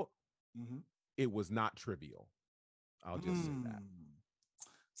walk out, Mhm. it was not trivial. I'll just say that.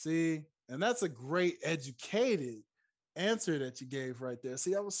 See, and that's a great educated answer that you gave right there.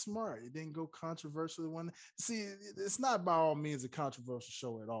 See, that was smart. It didn't go controversial. One, see, it's not by all means a controversial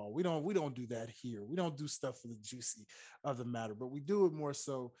show at all. We don't do that here. We don't do stuff for the juicy of the matter, but we do it more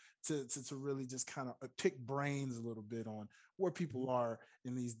so to really just kind of pick brains a little bit on where people are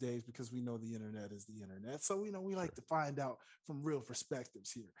in these days, because we know the internet is the internet. So we like to find out from real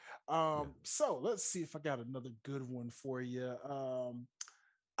perspectives here. So let's see if I got another good one for you.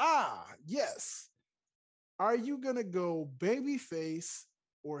 Yes. Are you gonna go babyface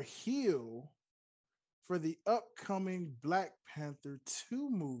or heel for the upcoming Black Panther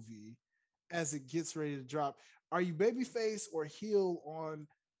 2 movie as it gets ready to drop? Are you babyface or heel on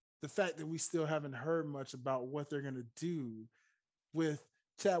the fact that we still haven't heard much about what they're gonna do with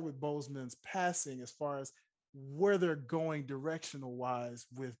Chadwick Boseman's passing, as far as where they're going directional wise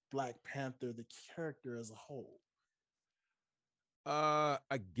with Black Panther, the character as a whole?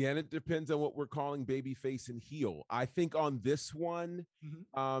 Again, it depends on what we're calling babyface and heel. I think on this one,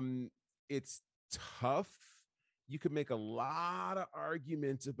 it's tough. You could make a lot of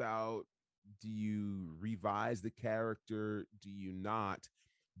arguments about, do you revise the character, do you not?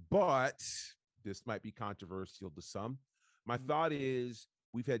 But this might be controversial to some. My thought is,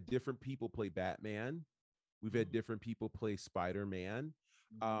 we've had different people play Batman. We've had different people play Spider-Man.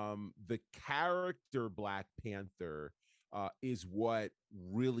 The character Black Panther is what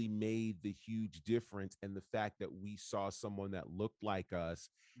really made the huge difference, and the fact that we saw someone that looked like us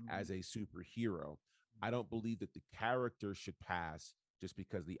as a superhero. I don't believe that the character should pass just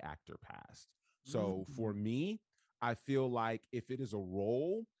because the actor passed. So for me, I feel like if it is a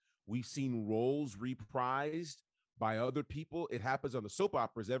role, we've seen roles reprised by other people. It happens on the soap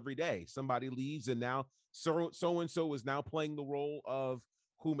operas every day. Somebody leaves and now so-and-so is now playing the role of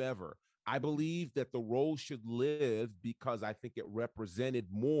whomever. I believe that the role should live because I think it represented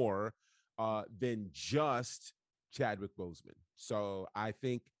more than just Chadwick Boseman. So I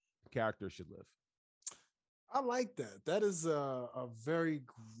think the character should live. I like that. That is a very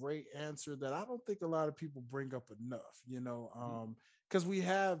great answer that I don't think a lot of people bring up enough, because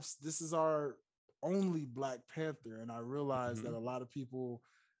this is our only Black Panther. And I realize that a lot of people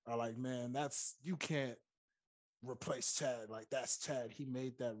are like, man, you can't replace Chad. Like, that's Chad. He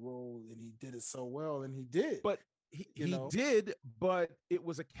made that role and he did it so well, and he did. But he did, but it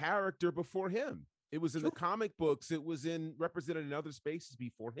was a character before him. It was in the comic books. It was represented in other spaces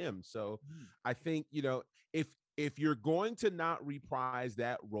before him. So I think, if you're going to not reprise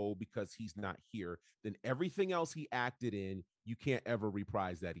that role because he's not here, then everything else he acted in, you can't ever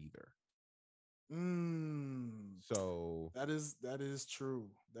reprise that either. So that is true.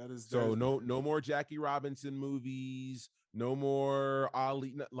 No more Jackie Robinson movies, no more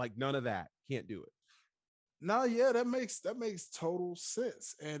Ali, like none of that. Can't do it. No, yeah, that makes total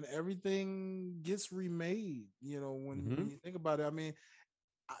sense, and everything gets remade. When you think about it, I mean,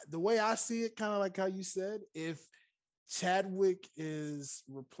 the way I see it, kind of like how you said, if Chadwick is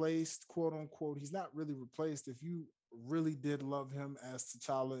replaced, quote unquote, he's not really replaced. If you really did love him as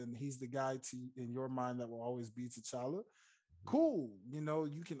T'Challa, and he's the guy in your mind that will always be T'Challa, cool.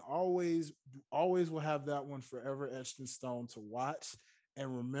 You can always will have that one forever etched in stone to watch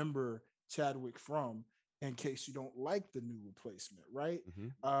and remember Chadwick from, in case you don't like the new replacement, right?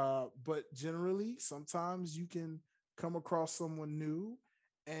 But generally, sometimes you can come across someone new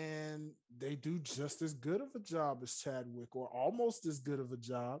and they do just as good of a job as Chadwick, or almost as good of a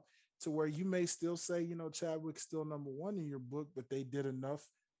job, to where you may still say, Chadwick's still number one in your book, but they did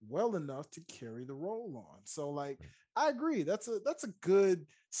well enough to carry the role on. So, like, I agree. That's a good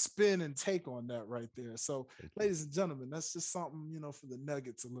spin and take on that right there. So, ladies and gentlemen, that's just something, for the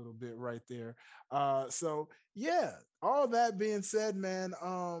nuggets a little bit right there. So yeah, all that being said, man,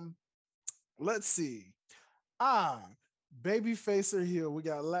 let's see. Babyface or heel? We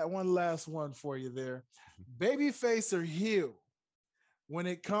got one last one for you there. Babyface or heel when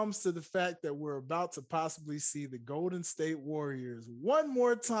it comes to the fact that we're about to possibly see the Golden State Warriors one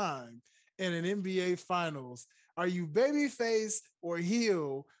more time in an NBA Finals? Are you babyface or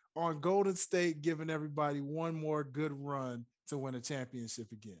heel on Golden State giving everybody one more good run to win a championship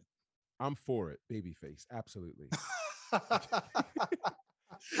again? I'm for it. Babyface. Absolutely.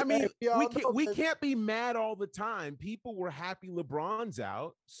 I mean, we can't be mad all the time. People were happy LeBron's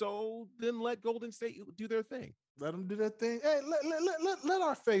out, so then let Golden State do their thing. Let them do that thing. Hey, let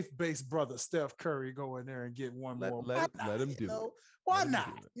our faith-based brother Steph Curry go in there and get one more. Why not? Let him do it. Why Let him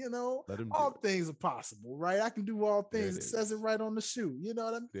not? do it. You know, Let him do all it. things are possible, right? I can do all There things. it It says it is. right on the shoe. You know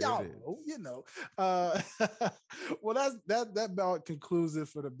what I mean? There Y'all it know, is. you know. Uh, well, that about concludes it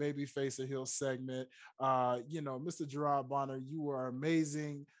for the Babyface of Hill segment. You know, Mr. Gerard Bonner, you are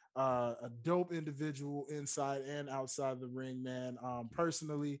amazing. A dope individual inside and outside the ring, man.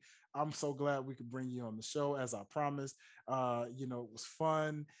 Personally, I'm so glad we could bring you on the show as I promised. You know, it was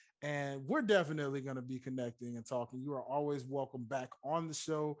fun. And we're definitely going to be connecting and talking. You are always welcome back on the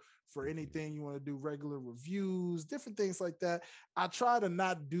show for Thank you. anything you want to do, regular reviews, different things like that. I try to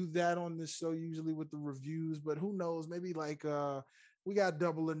not do that on this show usually with the reviews, but who knows? Maybe like we got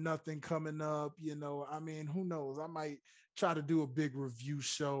Double or Nothing coming up, you know. I mean, who knows? I might try to do a big review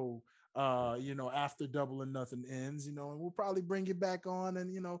show you know, after Double or Nothing ends, you know, and we'll probably bring you back on.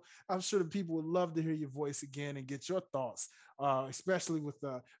 And, you know, I'm sure the people would love to hear your voice again and get your thoughts, especially with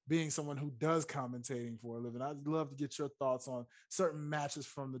being someone who does commentating for a living. I'd love to get your thoughts on certain matches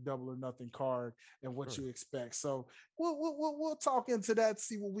from the Double or Nothing card and what Sure. you expect. So we'll talk into that,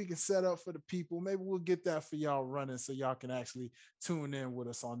 see what we can set up for the people. Maybe we'll get that for y'all running so y'all can actually tune in with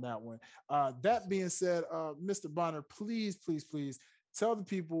us on that one. That being said, Mr. Bonner, please tell the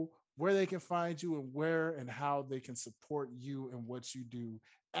people where they can find you and where and how they can support you and what you do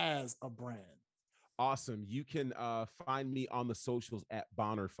as a brand. Awesome. You can find me on the socials at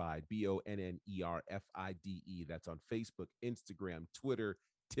Bonnerfied, BONNERFIDE. That's on Facebook, Instagram, Twitter,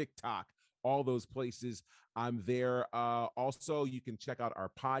 TikTok, all those places. I'm there. Also, you can check out our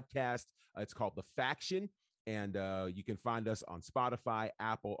podcast. It's called The Faction. And you can find us on Spotify,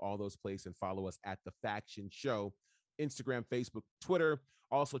 Apple, all those places, and follow us at The Faction Show. Instagram, Facebook, Twitter.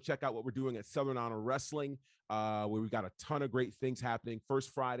 Also, check out what we're doing at Southern Honor Wrestling, where we've got a ton of great things happening.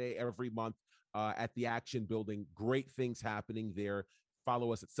 First Friday every month at the Action Building. Great things happening there.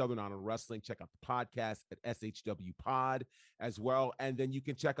 Follow us at Southern Honor Wrestling. Check out the podcast at SHW Pod as well. And then you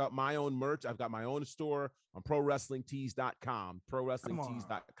can check out my own merch. I've got my own store on ProWrestlingTees.com,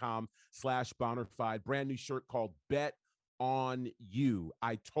 ProWrestlingTees.com/Bonnerfied. Brand new shirt called Bet on You.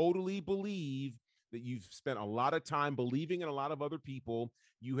 I totally believe that you've spent a lot of time believing in a lot of other people.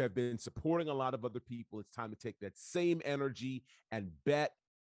 You have been supporting a lot of other people. It's time to take that same energy and bet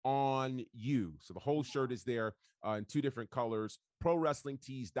on you. So the whole shirt is there in two different colors,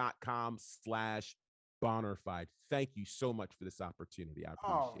 ProWrestlingTees.com/Bonnerfied. Thank you so much for this opportunity. I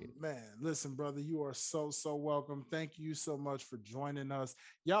appreciate it. Man, listen, brother, you are so welcome. Thank you so much for joining us.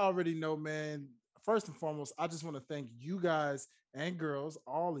 Y'all already know, man. First and foremost, I just want to thank you guys and girls,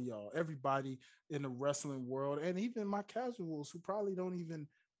 all of y'all, everybody in the wrestling world, and even my casuals who probably don't even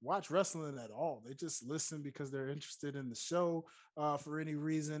watch wrestling at all. They just listen because they're interested in the show for any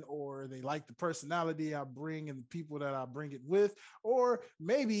reason, or they like the personality I bring and the people that I bring it with, or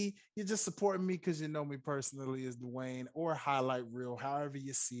maybe you're just supporting me because you know me personally as Dwayne or Highlight Reel, however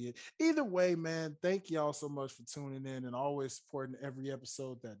you see it. Either way, man, thank y'all so much for tuning in and always supporting every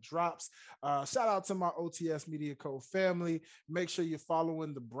episode that drops. Shout out to my OTS Media Co. family. Make sure you're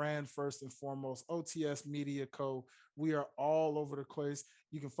following the brand first and foremost, OTS Media Co. We are all over the place.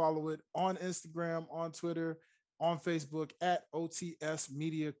 You can follow it on Instagram, on Twitter, on Facebook at OTS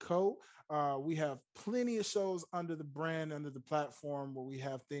Media Co. We have plenty of shows under the brand, under the platform, where we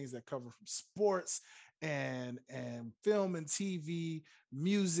have things that cover from sports and film and TV,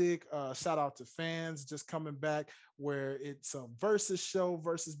 music. Shout out to fans just coming back, where it's a versus show,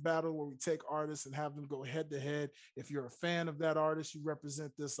 versus battle, where we take artists and have them go head to head. If you're a fan of that artist, you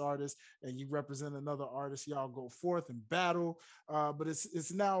represent this artist, and you represent another artist, y'all go forth and battle. But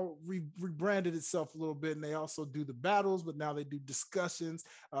it's now rebranded itself a little bit, and they also do the battles, but now they do discussions.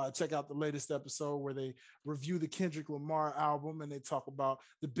 Check out the latest episode where they review the Kendrick Lamar album and they talk about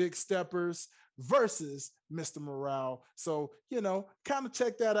the Big Steppers versus Mr. Morale. So, you know, kind of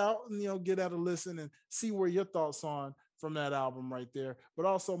check that out and, you know, get out a listen and see where your thoughts on from that album right there. But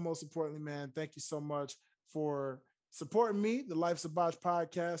also, most importantly, man, thank you so much for supporting me, the Life's a Botch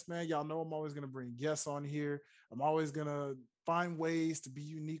podcast, man. Y'all know I'm always going to bring guests on here. I'm always going to find ways to be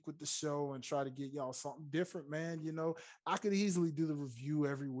unique with the show and try to get y'all something different, man. You know, I could easily do the review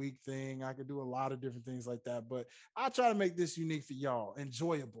every week thing. I could do a lot of different things like that, but I try to make this unique for y'all,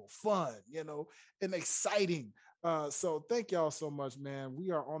 enjoyable, fun, you know, and exciting. So thank y'all so much, man. We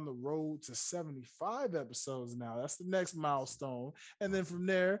are on the road to 75 episodes now. That's the next milestone. And then from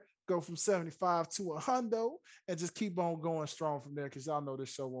there, go from 75 to a hundo, and just keep on going strong from there, because y'all know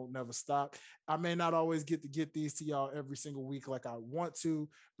this show won't never stop. I may not always get to get these to y'all every single week like I want to,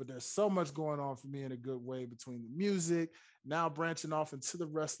 but there's so much going on for me in a good way between the music, now branching off into the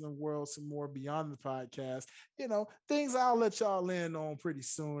wrestling world some more beyond the podcast. Things I'll let y'all in on pretty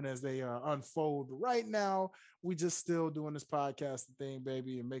soon as they unfold. But right now, we just still doing this podcast thing,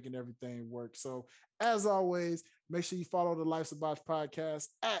 baby, and making everything work. So as always, make sure you follow the Life's a Botch podcast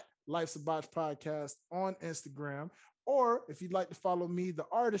at Life's a Botch podcast on Instagram. Or if you'd like to follow me, the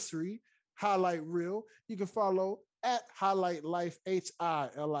artistry, Highlight Reel, you can follow at Highlight Life,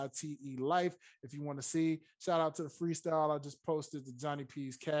 HILITE Life. If you want to see, shout out to the freestyle I just posted to Johnny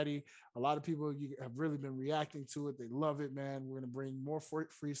P's Caddy. A lot of people have really been reacting to it. They love it, man. We're going to bring more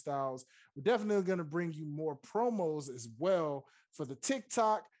freestyles. We're definitely going to bring you more promos as well for the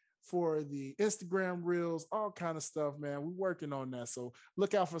TikTok, for the Instagram reels, all kind of stuff, man. We're working on that. So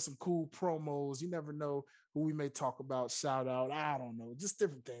look out for some cool promos. You never know who we may talk about, shout out. I don't know, just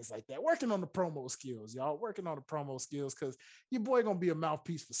different things like that. Working on the promo skills, y'all. Working on the promo skills, because your boy going to be a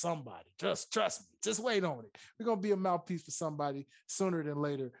mouthpiece for somebody. Just trust me. Just wait on it. We're going to be a mouthpiece for somebody sooner than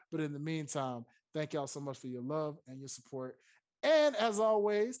later. But in the meantime, thank y'all so much for your love and your support. And as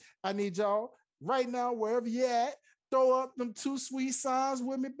always, I need y'all right now, wherever you're at, throw up them 2 sweet signs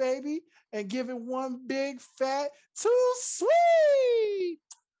with me, baby, and give it one big fat too sweet.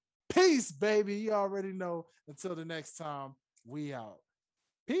 Peace, baby. You already know. Until the next time, we out.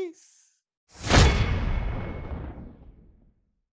 Peace.